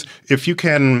 But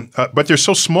they're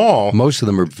so small. Most of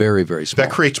them are very, very small.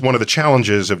 That creates one of the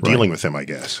challenges of dealing with them, I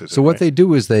guess. So what they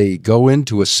do is they go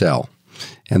into a cell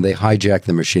and they hijack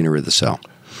the machinery of the cell.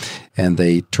 And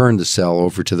they turn the cell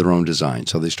over to their own design.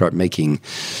 So they start making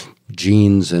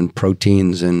genes and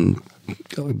proteins and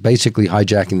basically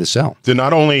hijacking the cell. They're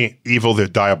not only evil, they're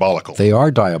diabolical. They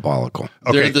are diabolical.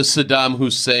 Okay. They're the Saddam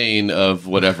Hussein of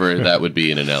whatever that would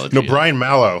be an analogy. No, Brian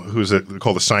Mallow, who's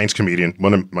called the science comedian,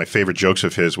 one of my favorite jokes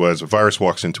of his was a virus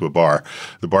walks into a bar.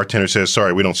 The bartender says,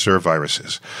 "Sorry, we don't serve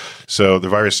viruses." So the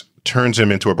virus turns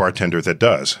him into a bartender that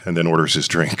does, and then orders his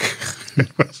drink.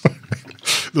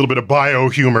 A little bit of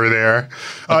bio-humor there.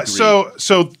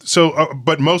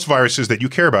 But most viruses that you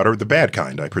care about are the bad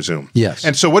kind, I presume. Yes.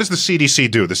 And so what does the CDC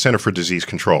do, the Center for Disease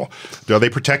Control? Are they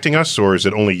protecting us, or is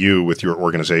it only you with your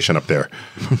organization up there?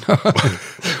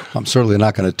 I'm certainly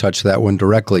not going to touch that one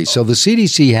directly. So the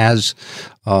CDC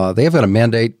they have got a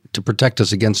mandate to protect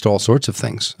us against all sorts of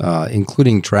things,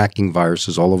 including tracking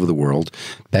viruses all over the world,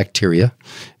 bacteria,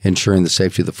 ensuring the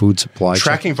safety of the food supply.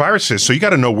 Tracking viruses. So you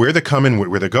got to know where they're coming,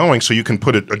 where they're going, so you can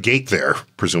put a gate there,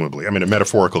 presumably. I mean, a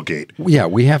metaphorical gate. Yeah,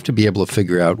 we have to be able to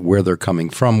figure out where they're coming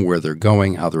from, where they're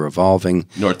going, how they're evolving.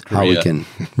 North Korea. How we can,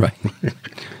 right.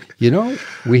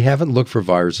 We haven't looked for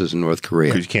viruses in North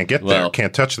Korea. Because you can't get there.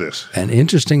 Can't touch this. An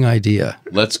interesting idea.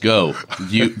 Let's go.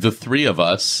 The three of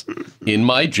us in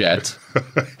my jet.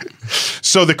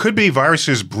 So there could be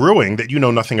viruses brewing that you know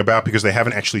nothing about because they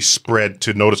haven't actually spread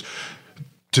to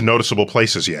noticeable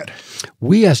places yet.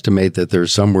 We estimate that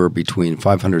there's somewhere between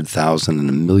 500,000 and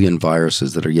 1 million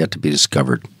viruses that are yet to be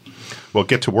discovered. Well,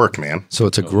 get to work, man. So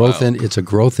it's a growth it's a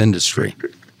growth industry.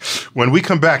 when we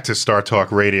come back to Star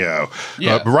Talk Radio.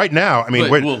 Yeah. But right now, I mean,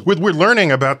 But we're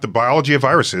learning about the biology of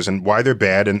viruses and why they're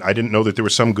bad, and I didn't know that there were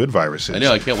some good viruses. I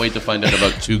know. I can't wait to find out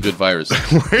about 2 good viruses.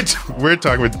 We're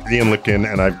talking with Ian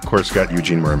Lipkin, and I've, of course, got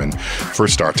Eugene Mirman for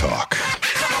Star Talk.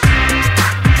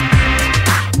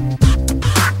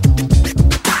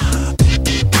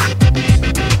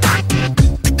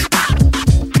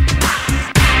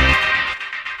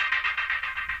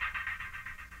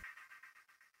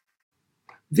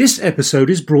 This episode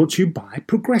is brought to you by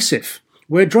Progressive,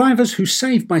 where drivers who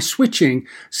save by switching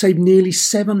save nearly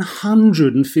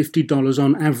 $750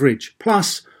 on average.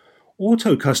 Plus,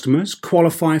 auto customers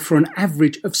qualify for an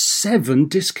average of 7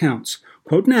 discounts.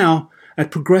 Quote now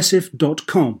at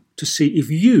progressive.com to see if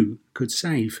you could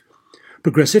save.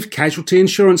 Progressive Casualty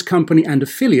Insurance Company and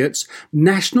affiliates,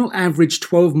 national average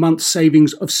 12-month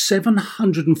savings of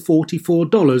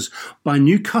 $744 by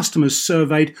new customers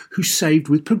surveyed who saved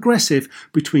with Progressive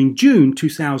between June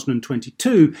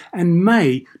 2022 and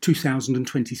May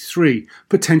 2023.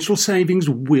 Potential savings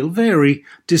will vary.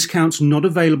 Discounts not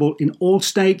available in all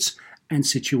states and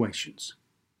situations.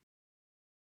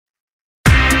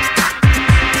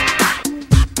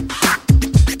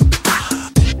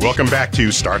 Welcome back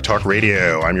to Star Talk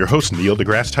Radio. I'm your host, Neil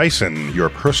deGrasse Tyson, your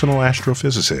personal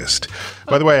astrophysicist.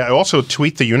 By the way, I also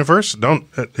tweet the universe. Don't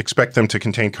expect them to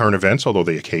contain current events, although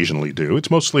they occasionally do.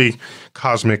 It's mostly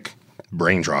cosmic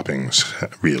brain droppings,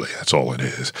 really. That's all it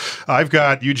is. I've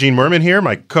got Eugene Mirman here,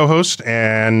 my co-host,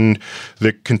 and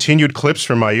the continued clips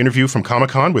from my interview from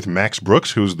Comic-Con with Max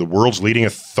Brooks, who's the world's leading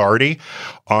authority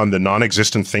on the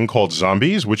non-existent thing called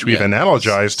zombies, which we've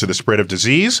analogized to the spread of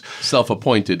disease.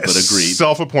 Self-appointed, but agreed.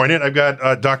 Self-appointed. I've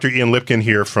got Dr. Ian Lipkin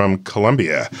here from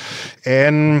Columbia.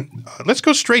 And let's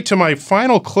go straight to my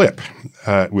final clip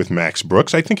with Max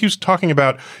Brooks. I think he was talking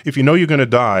about, if you know you're going to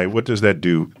die, what does that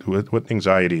do? What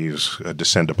anxieties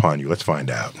descend upon you? Let's find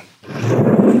out.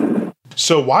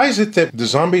 So why is it that the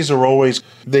zombies are always,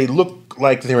 they look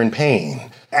like they're in pain,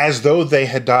 as though they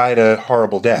had died a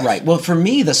horrible death? Right. Well, for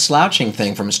me, the slouching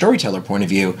thing, from a storyteller point of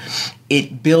view,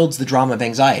 it builds the drama of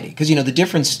anxiety. Because, you know, the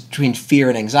difference between fear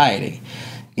and anxiety.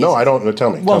 No, I don't.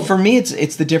 Tell me. Well, for me,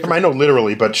 it's the difference. I know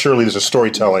literally, but surely there's a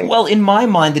storytelling. Well, in my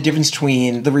mind, the difference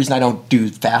between, the reason I don't do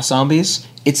fast zombies,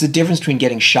 it's the difference between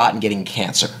getting shot and getting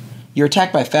cancer. You're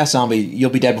attacked by a fast zombie,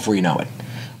 you'll be dead before you know it.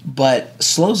 But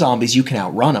slow zombies, you can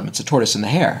outrun them. It's a tortoise and the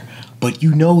hare. But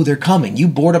you know they're coming. You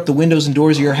board up the windows and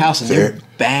doors of your house and they're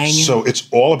banging. So it's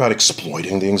all about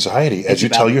exploiting the anxiety as you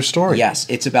tell your story. Yes,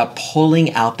 it's about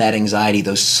pulling out that anxiety,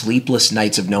 those sleepless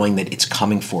nights of knowing that it's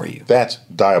coming for you. That's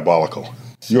diabolical.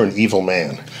 You're an evil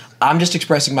man. I'm just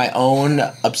expressing my own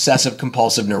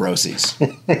obsessive-compulsive neuroses.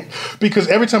 Because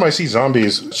every time I see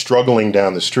zombies struggling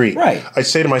down the street, I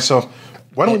say to myself,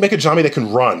 why don't we make a zombie that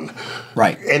can run?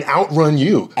 Right. And outrun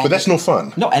you. But that's no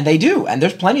fun. No, and they do. And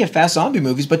there's plenty of fast zombie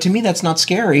movies, but to me that's not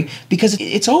scary because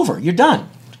it's over. You're done.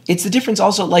 It's the difference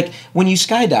also, like when you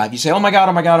skydive, you say, oh my God,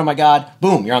 oh my God, oh my God,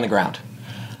 boom, you're on the ground.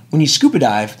 When you scuba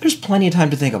dive, there's plenty of time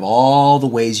to think of all the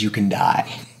ways you can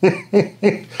die.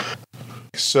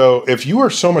 So if you are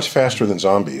so much faster than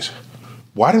zombies,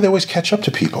 why do they always catch up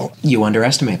to people? You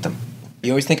underestimate them.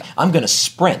 You always think, I'm going to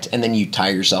sprint, and then you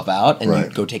tire yourself out, and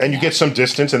you go take a nap. And you get some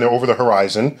distance, and they're over the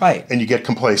horizon. Right. And you get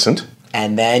complacent.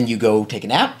 And then you go take a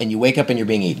nap, and you wake up, and you're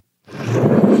being eaten.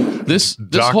 This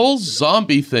whole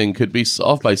zombie thing could be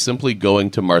solved by simply going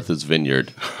to Martha's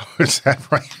Vineyard. Is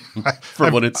that right?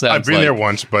 From what it sounds like. I've been there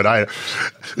once, but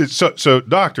So,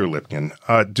 Dr.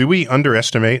 Lipkin, do we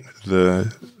underestimate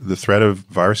the threat of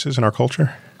viruses in our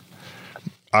culture?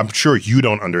 I'm sure you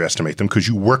don't underestimate them because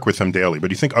you work with them daily. But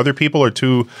do you think other people are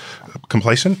too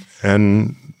complacent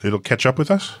and it'll catch up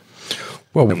with us?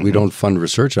 Well, if we don't fund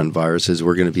research on viruses,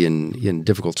 we're going to be in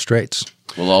difficult straits.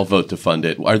 We'll all vote to fund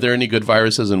it. Are there any good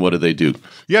viruses, and what do they do?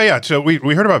 Yeah. So we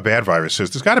heard about bad viruses.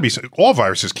 There's got to be – all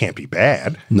viruses can't be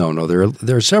bad. No.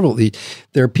 There are several.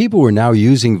 There are people who are now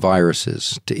using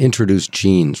viruses to introduce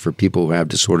genes for people who have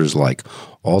disorders like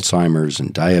Alzheimer's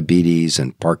and diabetes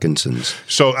and Parkinson's.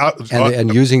 So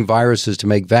and using viruses to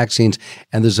make vaccines.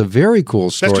 And there's a very cool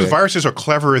story. That's because viruses are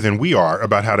cleverer than we are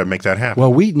about how to make that happen.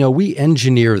 Well, we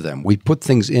engineer them. We put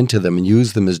things into them and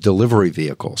use them as delivery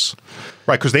vehicles.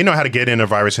 Right, because they know how to get in a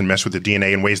virus and mess with the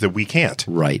DNA in ways that we can't.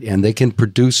 Right, and they can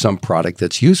produce some product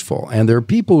that's useful. And there are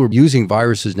people who are using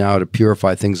viruses now to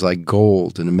purify things like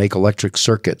gold and to make electric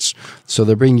circuits. So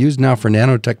they're being used now for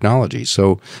nanotechnology.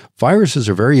 So viruses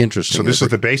are very interesting. So this is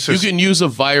the basis. You can use a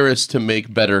virus to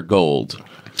make better gold.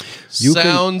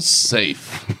 Sounds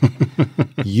safe.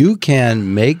 You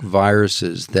can make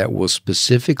viruses that will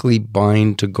specifically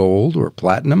bind to gold or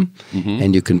platinum,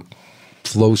 and you can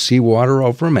flow seawater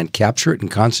over them and capture it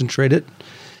and concentrate it.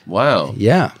 Wow.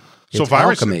 Yeah. So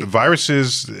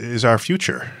viruses is our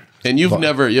future. And you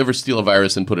ever steal a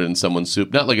virus and put it in someone's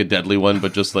soup? Not like a deadly one,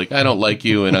 but just like, I don't like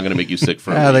you and I'm going to make you sick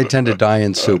for a week. They tend to die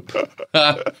in soup.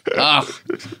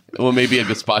 Well, maybe a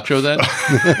gazpacho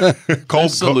then?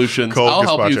 Cold solutions. I'll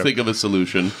help you think of a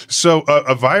solution. So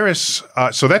a virus,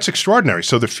 so that's extraordinary.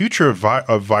 So the future of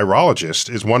virologists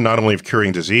is one not only of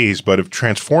curing disease, but of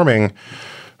transforming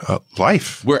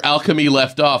life. Where alchemy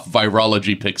left off,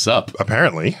 virology picks up.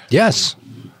 Apparently. Yes.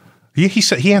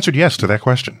 He answered yes to that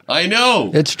question. I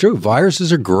know. It's true.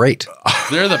 Viruses are great.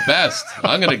 They're the best.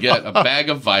 I'm going to get a bag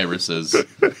of viruses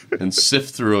and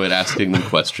sift through it, asking them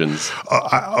questions.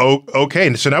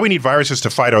 Okay. So now we need viruses to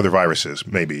fight other viruses,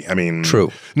 maybe. I mean,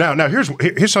 true. Now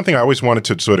here's something I always wanted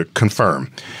to sort of confirm.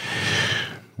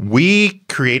 We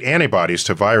create antibodies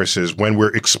to viruses when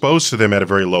we're exposed to them at a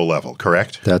very low level,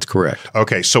 correct? That's correct.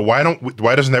 Okay, so why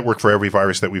doesn't that work for every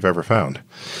virus that we've ever found?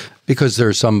 Because there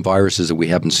are some viruses that we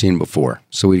haven't seen before,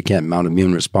 so we can't mount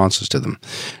immune responses to them.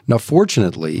 Now,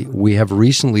 fortunately, we have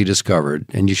recently discovered,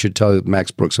 and you should tell Max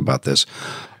Brooks about this,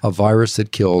 a virus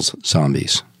that kills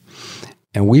zombies.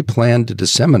 And we plan to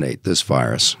disseminate this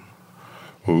virus.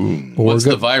 Ooh. What's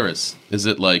the virus? Is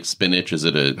it like spinach? Is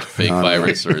it a fake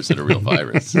virus or is it a real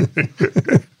virus?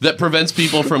 That prevents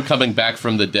people from coming back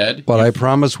from the dead? But I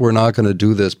promise we're not going to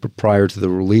do this prior to the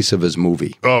release of his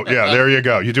movie. Oh, yeah, there you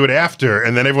go. You do it after,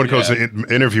 and then everyone goes to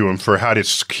interview him for how to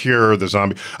cure the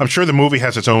zombie. I'm sure the movie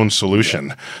has its own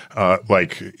solution,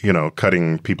 like,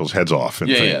 cutting people's heads off and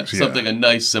things. Something, a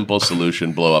nice, simple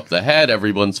solution. Blow up the head,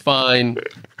 everyone's fine.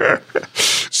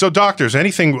 So, doctors,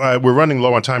 anything, we're running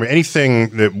low on time,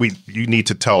 anything that you need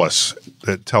to tell us,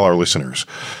 tell our listeners,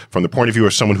 from the point of view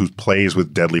of someone who plays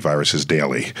with deadly viruses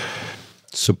daily?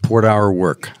 Support our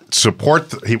work.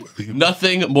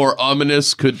 Nothing more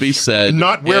ominous could be said.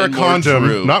 Not wear a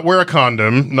condom. Not wear a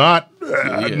condom. Not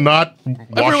wash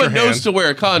Everyone knows to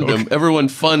wear a condom. Okay. Everyone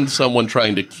funds someone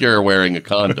trying to cure wearing a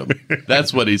condom.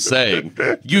 That's what he's saying.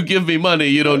 You give me money,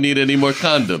 you don't need any more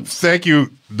condoms. Thank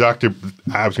you, Dr.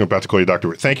 I was about to call you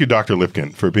Dr. Thank you, Dr.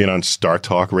 Lipkin, for being on Star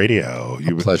Talk Radio.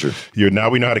 Pleasure. Now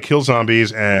we know how to kill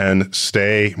zombies and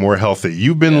stay more healthy.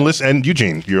 You've been listening, and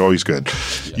Eugene, you're always good.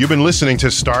 Yeah. You've been listening to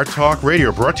Star Talk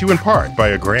Radio, brought to you in part by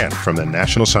a grant from the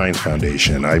National Science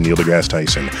Foundation. I'm Neil deGrasse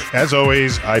Tyson. As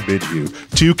always, I bid you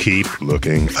to keep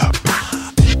looking up.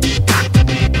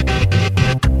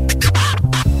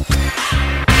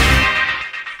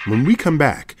 When we come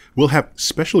back, we'll have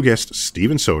special guest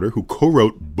Steven Soter, who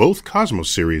co-wrote both Cosmos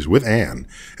series with Anne,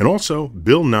 and also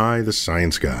Bill Nye, the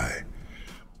Science Guy.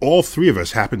 All three of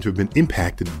us happen to have been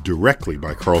impacted directly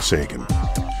by Carl Sagan.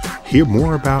 Hear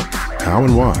more about how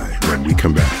and why when we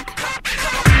come back.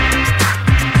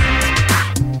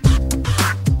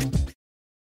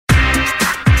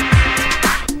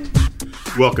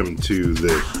 Welcome to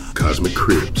the Cosmic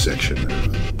Crib section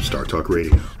of Star Talk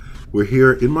Radio. We're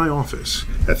here in my office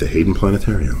at the Hayden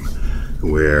Planetarium,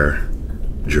 where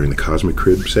during the Cosmic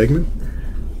Crib segment,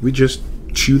 we just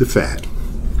chew the fat,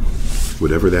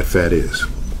 whatever that fat is.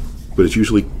 But it's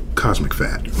usually cosmic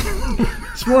fat.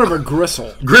 It's more of a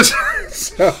gristle. Gristle.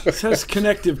 It has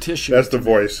connective tissue. That's the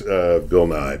voice of Bill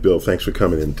Nye. Bill, thanks for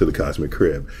coming into the Cosmic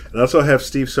Crib. And I also have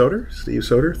Steve Soter. Steve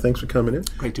Soter, thanks for coming in.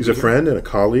 Great to He's be a here. friend and a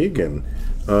colleague, and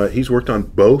he's worked on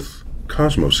both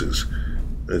Cosmoses.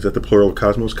 Is that the plural of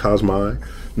Cosmos? Cosmi.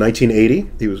 1980,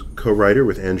 he was co-writer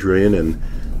with Ann Druyan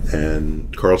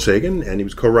and Carl Sagan, and he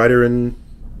was co-writer in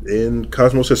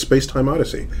Cosmos: A Space-Time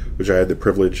Odyssey, which I had the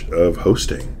privilege of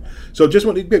hosting. So just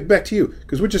want to get back to you,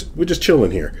 because we're just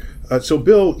chilling here. So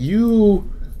Bill,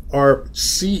 you are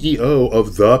CEO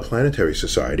of the Planetary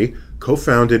Society,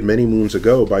 co-founded many moons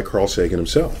ago by Carl Sagan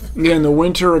himself. Yeah, in the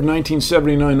winter of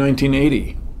 1979,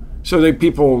 1980. So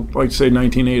people like to say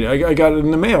 1980. I got it in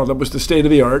the mail. That was the state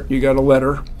of the art. You got a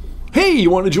letter. Hey,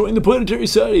 you want to join the Planetary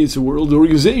Society? It's a world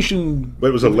organization. But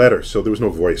it was a letter, so there was no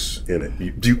voice in it.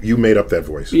 You made up that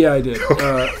voice. Yeah, I did.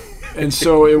 And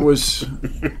so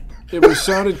it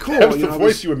sounded cool. That was the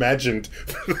voice you imagined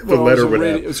the letter would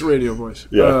have. It's a radio voice.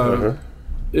 Yeah.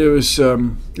 It was.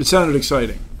 It sounded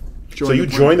exciting. So you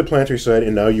joined the Planetary Society,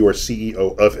 and now you are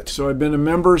CEO of it. So I've been a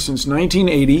member since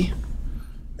 1980.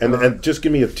 And just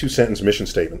give me a 2-sentence mission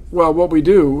statement. Well, what we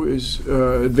do is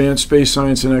advance space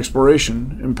science and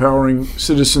exploration, empowering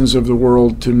citizens of the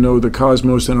world to know the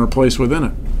cosmos and our place within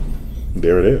it.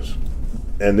 There it is.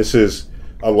 And this is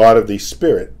a lot of the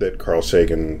spirit that Carl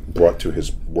Sagan brought to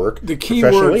his work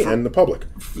professionally and the public.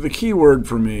 The key word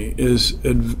for me is,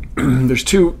 there's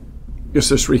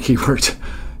 3 key words.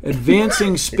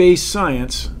 Advancing space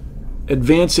science,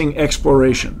 advancing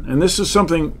exploration. And this is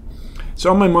something It's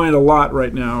on my mind a lot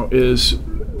right now. Is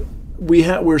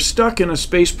we're stuck in a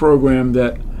space program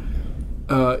that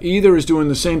either is doing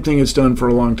the same thing it's done for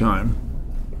a long time,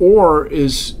 or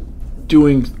is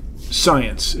doing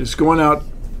science. It's going out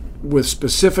with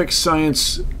specific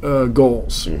science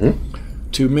goals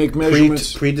to make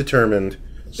measurements, predetermined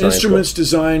instruments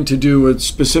designed to do a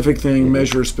specific thing,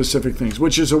 measure specific things,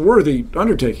 which is a worthy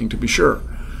undertaking to be sure.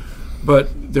 But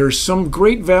there's some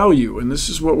great value, and this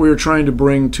is what we're trying to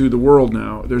bring to the world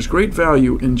now. There's great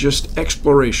value in just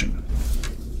exploration.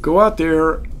 Go out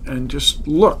there and just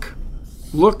look,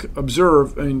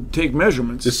 observe, and take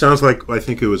measurements. This sounds like, I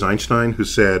think it was Einstein who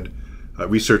said,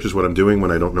 research is what I'm doing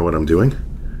when I don't know what I'm doing.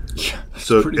 Yeah,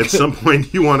 so at some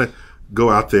point you want to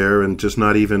go out there and just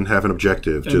not even have an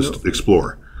objective, just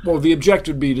explore. Well, the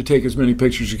objective would be to take as many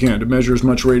pictures as you can, to measure as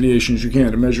much radiation as you can,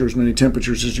 to measure as many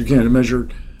temperatures as you can, to measure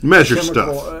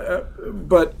stuff.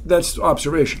 But that's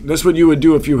observation. That's what you would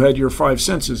do if you had your 5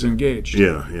 senses engaged.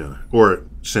 Yeah. Or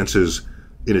senses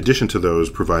in addition to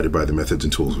those provided by the methods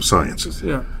and tools of science.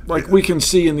 Yeah, like we can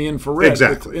see in the infrared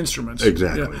with instruments.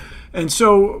 Exactly. Yeah. And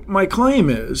so my claim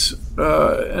is,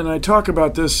 and I talk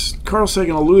about this, Carl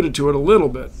Sagan alluded to it a little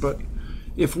bit, but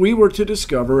if we were to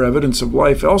discover evidence of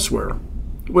life elsewhere,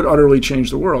 it would utterly change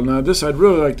the world. Now, this I'd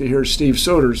really like to hear Steve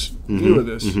Soder's view of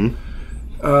this. In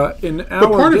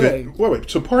our day...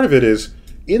 So part of it is,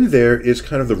 in there is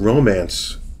kind of the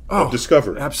romance of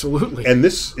discovery. Absolutely. And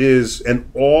this is, and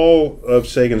all of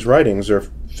Sagan's writings are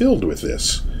filled with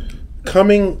this,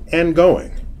 coming and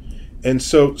going. And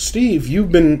so, Steve,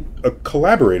 you've been a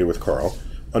collaborator with Carl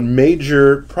on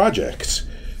major projects.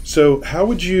 So how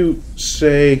would you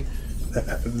say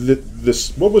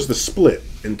what was the split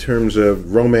in terms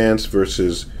of romance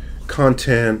versus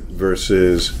content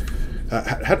versus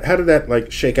how did that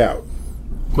shake out?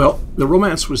 Well, the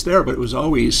romance was there, but it was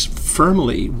always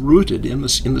firmly rooted in the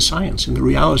science, in the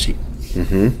reality.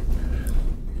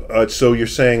 So you're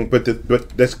saying, but it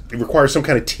requires some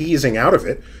kind of teasing out of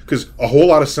it, because a whole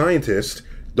lot of scientists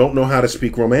don't know how to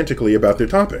speak romantically about their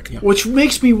topic. Yeah. Which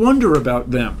makes me wonder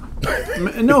about them.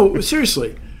 No,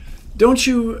 seriously. Don't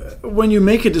you, when you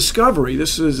make a discovery,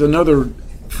 this is another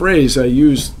phrase I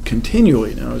use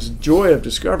continually now, is joy of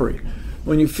discovery.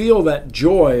 When you feel that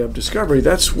joy of discovery,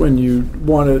 that's when you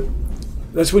want to,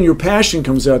 that's when your passion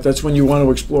comes out, that's when you want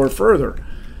to explore further.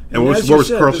 And what was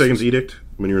Carl Sagan's edict?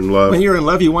 When you're in love? When you're in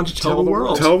love, you want to tell the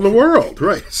world. Tell the world,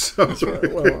 right. So,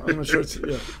 well, I'm not sure it's...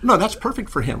 Yeah. No, that's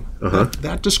perfect for him.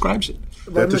 That describes it.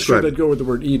 Well, I'm not sure I'd go with the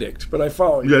word edict, but I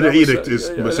follow you. Yeah, the edict is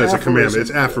a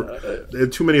commandment.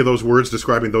 It's too many of those words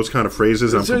describing those kind of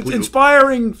phrases. It's an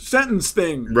inspiring sentence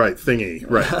thing. Right, thingy,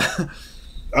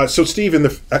 right. So, Steve,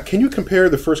 can you compare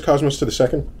the first Cosmos to the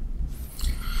second?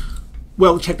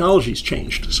 Well, the technology's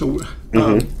changed, so...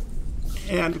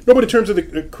 but in terms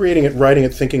of creating it, writing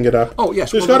it, thinking it up,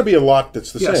 there's got to be a lot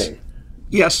that's the same.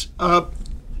 Yes.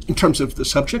 In terms of the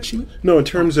subjects, you mean? No, in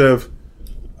terms of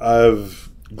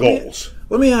goals.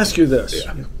 Let me ask you this.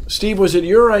 Yeah. Steve, was it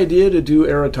your idea to do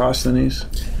Eratosthenes?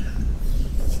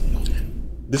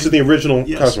 This is the original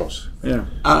Cosmos. Yeah.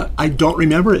 I don't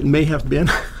remember. It may have been.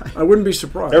 I wouldn't be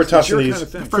surprised. Eratosthenes, kind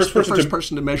of the first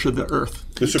person to measure the Earth.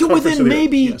 To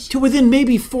within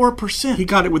maybe 4%. He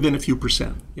got it within a few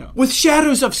percent. Yeah. With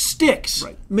shadows of sticks.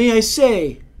 Right. May I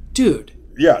say, dude.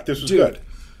 Yeah, this was good.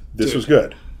 This was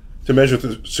good. To measure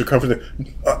the circumference,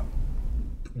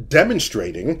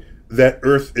 demonstrating that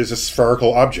Earth is a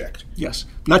spherical object. Yes.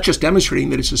 Not just demonstrating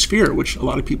that it's a sphere, which a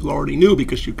lot of people already knew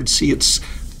because you could see its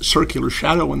circular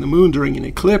shadow on the moon during an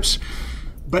eclipse.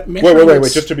 But wait,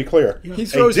 just to be clear. He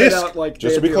throws it out like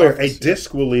just to be clear, a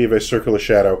disk will leave a circular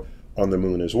shadow on the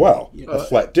moon as well. A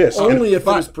flat disk. Only if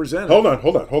it is presented. Hold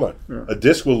on. Yeah. A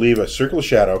disk will leave a circular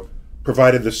shadow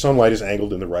provided the sunlight is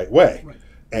angled in the right way. Right.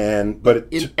 But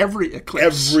in every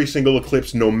eclipse, every single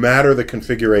eclipse, no matter the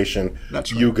configuration,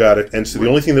 that's right. You got it. And so the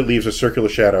only thing that leaves a circular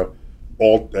shadow,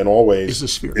 always,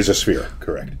 is a sphere.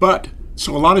 Correct. But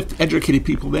so a lot of educated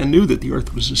people then knew that the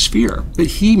Earth was a sphere. But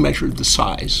he measured the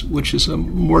size, which is a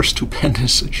more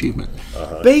stupendous achievement,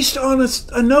 based on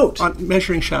a note on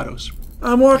measuring shadows.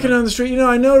 I'm walking down the street.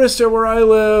 I noticed that where I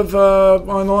live,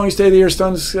 on the longest day of the year,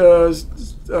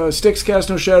 sticks cast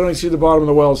no shadow, and you see the bottom of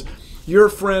the wells. Your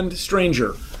friend,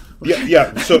 stranger.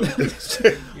 Yeah. So,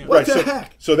 what the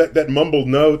heck? So that mumbled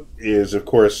note is, of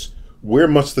course, where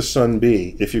must the sun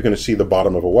be if you're going to see the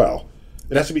bottom of a well?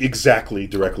 It has to be exactly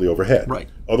directly overhead. Right.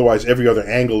 Otherwise, every other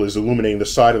angle is illuminating the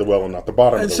side of the well and not the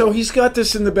bottom of the well. And so he's got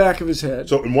this in the back of his head.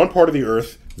 So in one part of the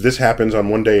Earth, this happens on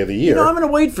one day of the year. I'm going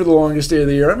to wait for the longest day of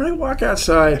the year. I'm going to walk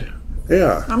outside.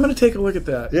 Yeah. I'm going to take a look at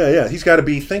that. Yeah. He's got to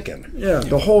be thinking. Yeah,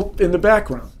 the whole in the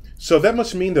background. So that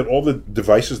must mean that all the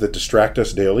devices that distract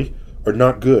us daily are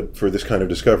not good for this kind of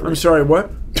discovery. I'm sorry,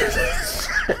 what?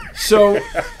 So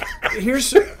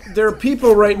there are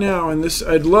people right now, and this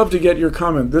I'd love to get your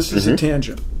comment. This is a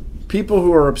tangent. People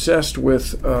who are obsessed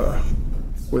with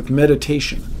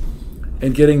meditation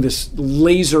and getting this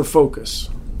laser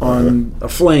focus on a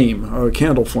flame, a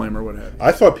candle flame, or what have you.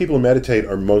 I thought people who meditate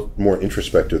are more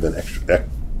introspective than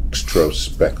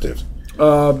extrospective.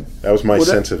 That was my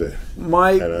sense of it.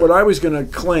 What I was going to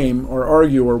claim or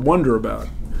argue or wonder about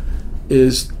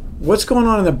is what's going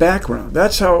on in the background.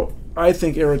 That's how I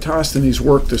think Eratosthenes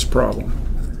worked this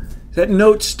problem. That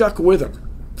note stuck with him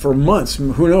for months,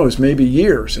 who knows, maybe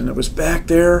years, and it was back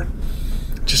there.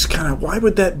 Just kind of, why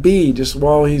would that be? Just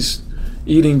while he's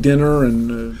eating dinner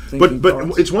and thinking.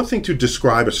 But it's one thing to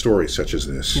describe a story such as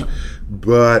this,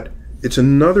 but it's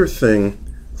another thing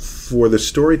for the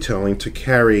storytelling to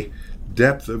carry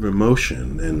depth of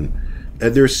emotion, and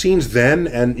there are scenes then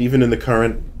and even in the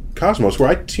current cosmos where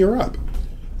I tear up,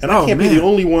 and I can't be the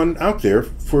only one out there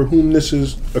for whom this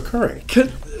is occurring.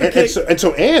 And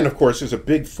so Anne, of course, is a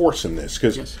big force in this,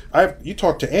 because you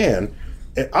talk to Anne,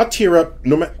 and I'll tear up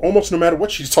almost no matter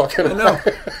what she's talking about.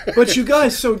 I know. But you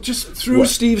guys, so just through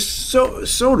Steve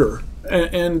Soter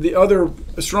and the other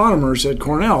astronomers at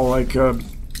Cornell, like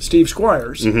Steve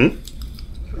Squires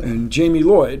and Jamie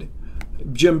Lloyd,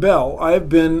 Jim Bell, I've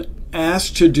been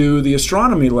asked to do the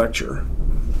astronomy lecture.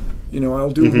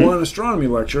 I'll do one astronomy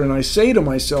lecture, and I say to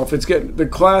myself, the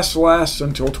class lasts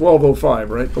until 12:05,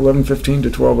 right? 11:15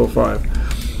 to 12:05.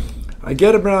 I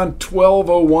get around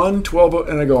 12:01, 12,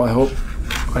 and I go, I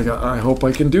hope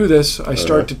I can do this. I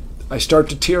start to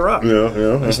tear up.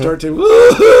 I start to,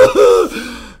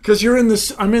 because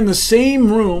I'm in the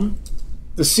same room.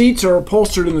 The seats are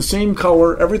upholstered in the same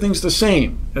color. Everything's the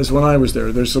same as when I was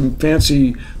there. There's some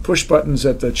fancy push buttons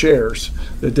at the chairs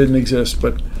that didn't exist,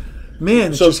 but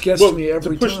man, it just gets to me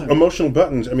every time. To push time. emotional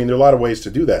buttons, I mean, there are a lot of ways to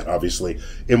do that, obviously.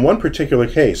 In one particular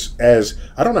case, as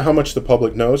I don't know how much the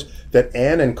public knows, that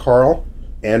Anne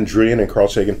Druyan and Carl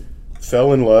Sagan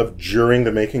fell in love during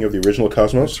the making of the original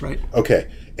Cosmos? That's right. Okay.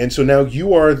 And so now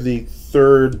you are the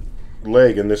third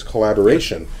leg in this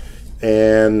collaboration.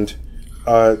 And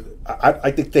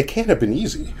I think they can't have been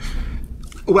easy.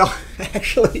 Well,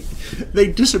 actually, they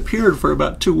disappeared for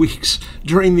about 2 weeks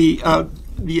during the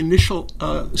initial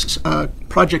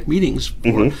project meetings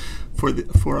for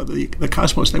the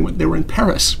Cosmos. They were in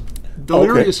Paris,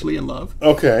 deliriously in love.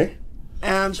 Okay.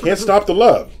 And so can't stop the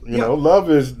love. Love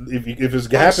is if it's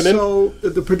happening. So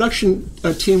the production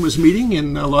team was meeting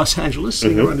in Los Angeles,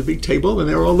 sitting around a big table, and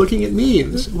they were all looking at me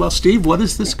and said, "Well, Steve, what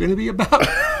is this going to be about?"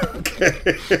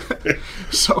 Okay.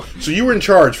 So you were in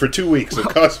charge for 2 weeks of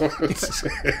Cosmos.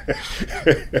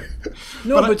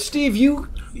 No, but Steve, you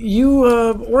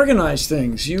organize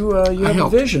things. You have a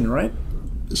vision, right?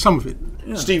 Some of it.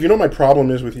 Yeah. Steve, you know what my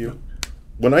problem is with you?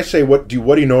 When I say what do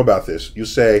you know about this? You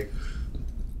say,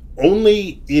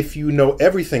 only if you know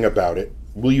everything about it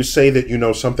will you say that you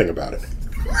know something about it.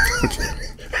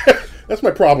 That's my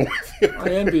problem with you. I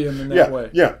envy him in that way.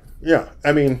 Yeah.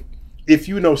 I mean, if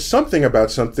you know something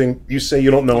about something, you say you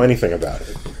don't know anything about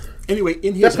it. Anyway,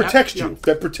 in his that protects you.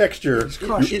 That protects your. It's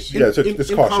cautious. In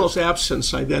Carl's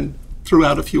absence, I then threw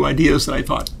out a few ideas that I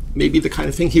thought maybe the kind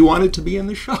of thing he wanted to be in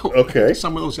the show. Okay.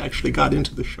 Some of those actually got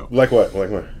into the show. Like what?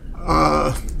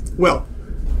 Well,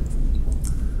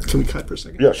 can we cut for a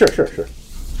second? Yeah, sure.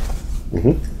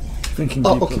 Thinking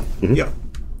deeply. Okay. Mm-hmm. Yeah.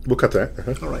 We'll cut that.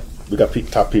 All right. We got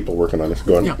top people working on this.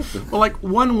 Go on. Yeah. Well, like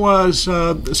one was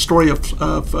the story of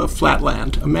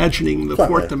Flatland, imagining the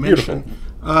fourth dimension.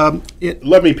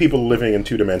 Love me people living in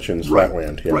 2 dimensions,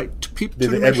 Flatland. Yeah. Right.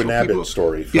 The Edwin Abbott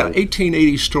story.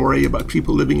 1880 story about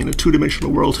people living in a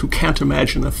 2-dimensional world who can't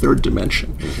imagine a 3rd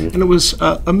dimension. And it was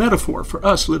a metaphor for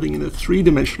us living in a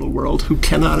 3-dimensional world who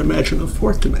cannot imagine a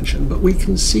 4th dimension, but we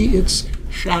can see its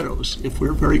shadows if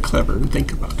we're very clever and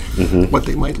think about what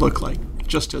they might look like.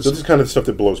 So this is kind of the stuff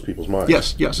that blows people's minds.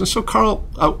 Yes. And so Carl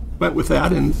went with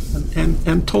that and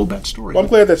told that story. Well, I'm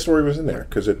glad that story was in there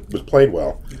because it was played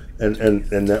well, and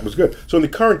that was good. So in the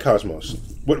current Cosmos,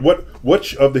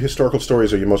 which of the historical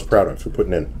stories are you most proud of for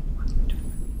putting in?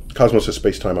 Cosmos: A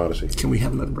Space-Time Odyssey. Can we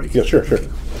have another break? Yeah, sure.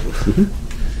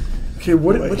 Okay,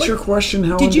 what's your question,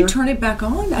 Helen? Did you turn it back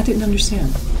on? I didn't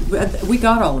understand. We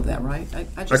got all of that, right?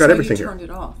 I just got everything you here. Turned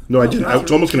it off. No, I didn't. I was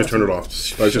almost going to turn it off.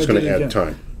 I was just going to add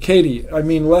time.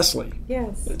 Leslie.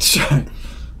 Yes. You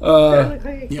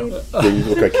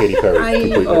look like Katy Perry.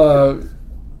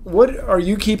 What are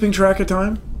you keeping track of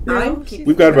time? No.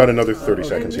 We've got about another 30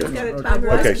 seconds here.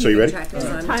 Okay, so you ready?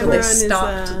 Until they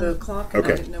stopped the clock.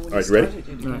 Okay. All right, ready?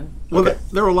 Well,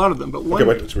 there were a lot of them, but one. Okay,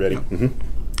 wait, it's ready.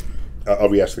 I'll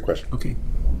re-ask the question. Okay.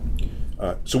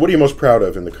 So what are you most proud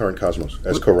of in the current Cosmos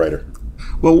as co-writer?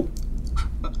 Well,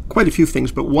 quite a few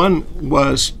things, but one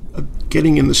was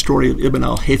getting in the story of Ibn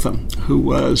al-Haytham, who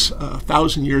was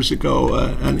 1,000 years ago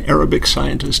an Arabic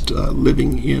scientist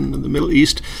living in the Middle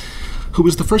East, who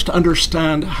was the first to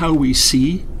understand how we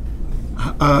see,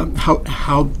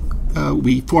 how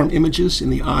we form images in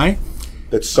the eye.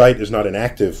 That sight is not an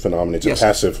active phenomenon, it's a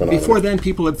passive phenomenon. Before then,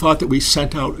 people had thought that we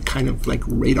sent out kind of like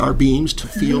radar beams to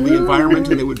feel the environment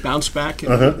and they would bounce back.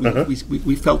 And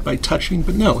we felt by touching,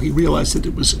 but no, he realized that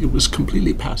it was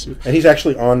completely passive. And he's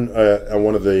actually on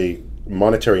one of the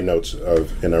monetary notes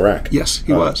in Iraq. Yes,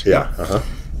 he was. Yeah.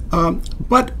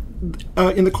 But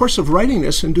in the course of writing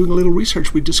this and doing a little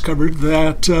research, we discovered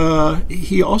that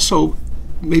he also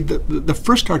made the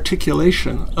first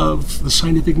articulation of the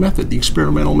scientific method, the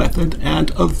experimental method, and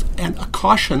a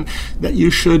caution that you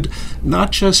should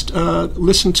not just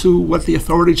listen to what the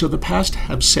authorities of the past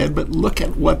have said, but look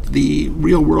at what the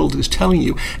real world is telling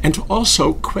you, and to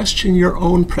also question your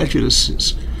own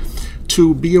prejudices,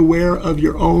 to be aware of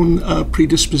your own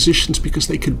predispositions, because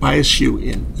they could bias you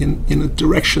in a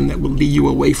direction that will lead you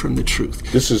away from the truth.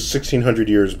 This is 1,600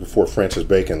 years before Francis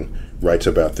Bacon writes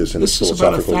about this in his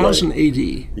philosophical writing. This is about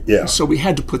 1,000 AD. Yeah. So we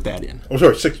had to put that in. Oh,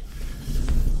 sorry. So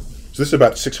this is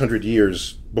about 600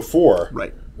 years before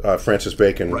Francis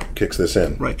Bacon kicks this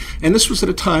in. Right. And this was at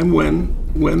a time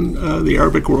when the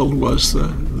Arabic world was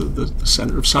the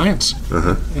center of science.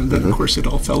 And then, of course, it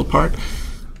all fell apart.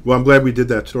 Well, I'm glad we did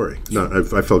that story. No,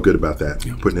 I felt good about that.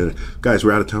 Yeah. Putting it in. Guys,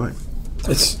 we're out of time.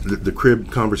 The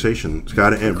crib conversation's got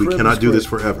to end. We cannot do this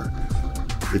forever.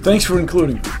 Thanks for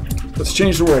including it. Let's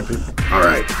change the world, people. All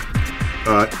right.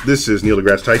 This is Neil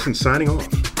deGrasse Tyson signing off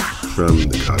from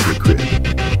the Cosmic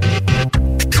Crib.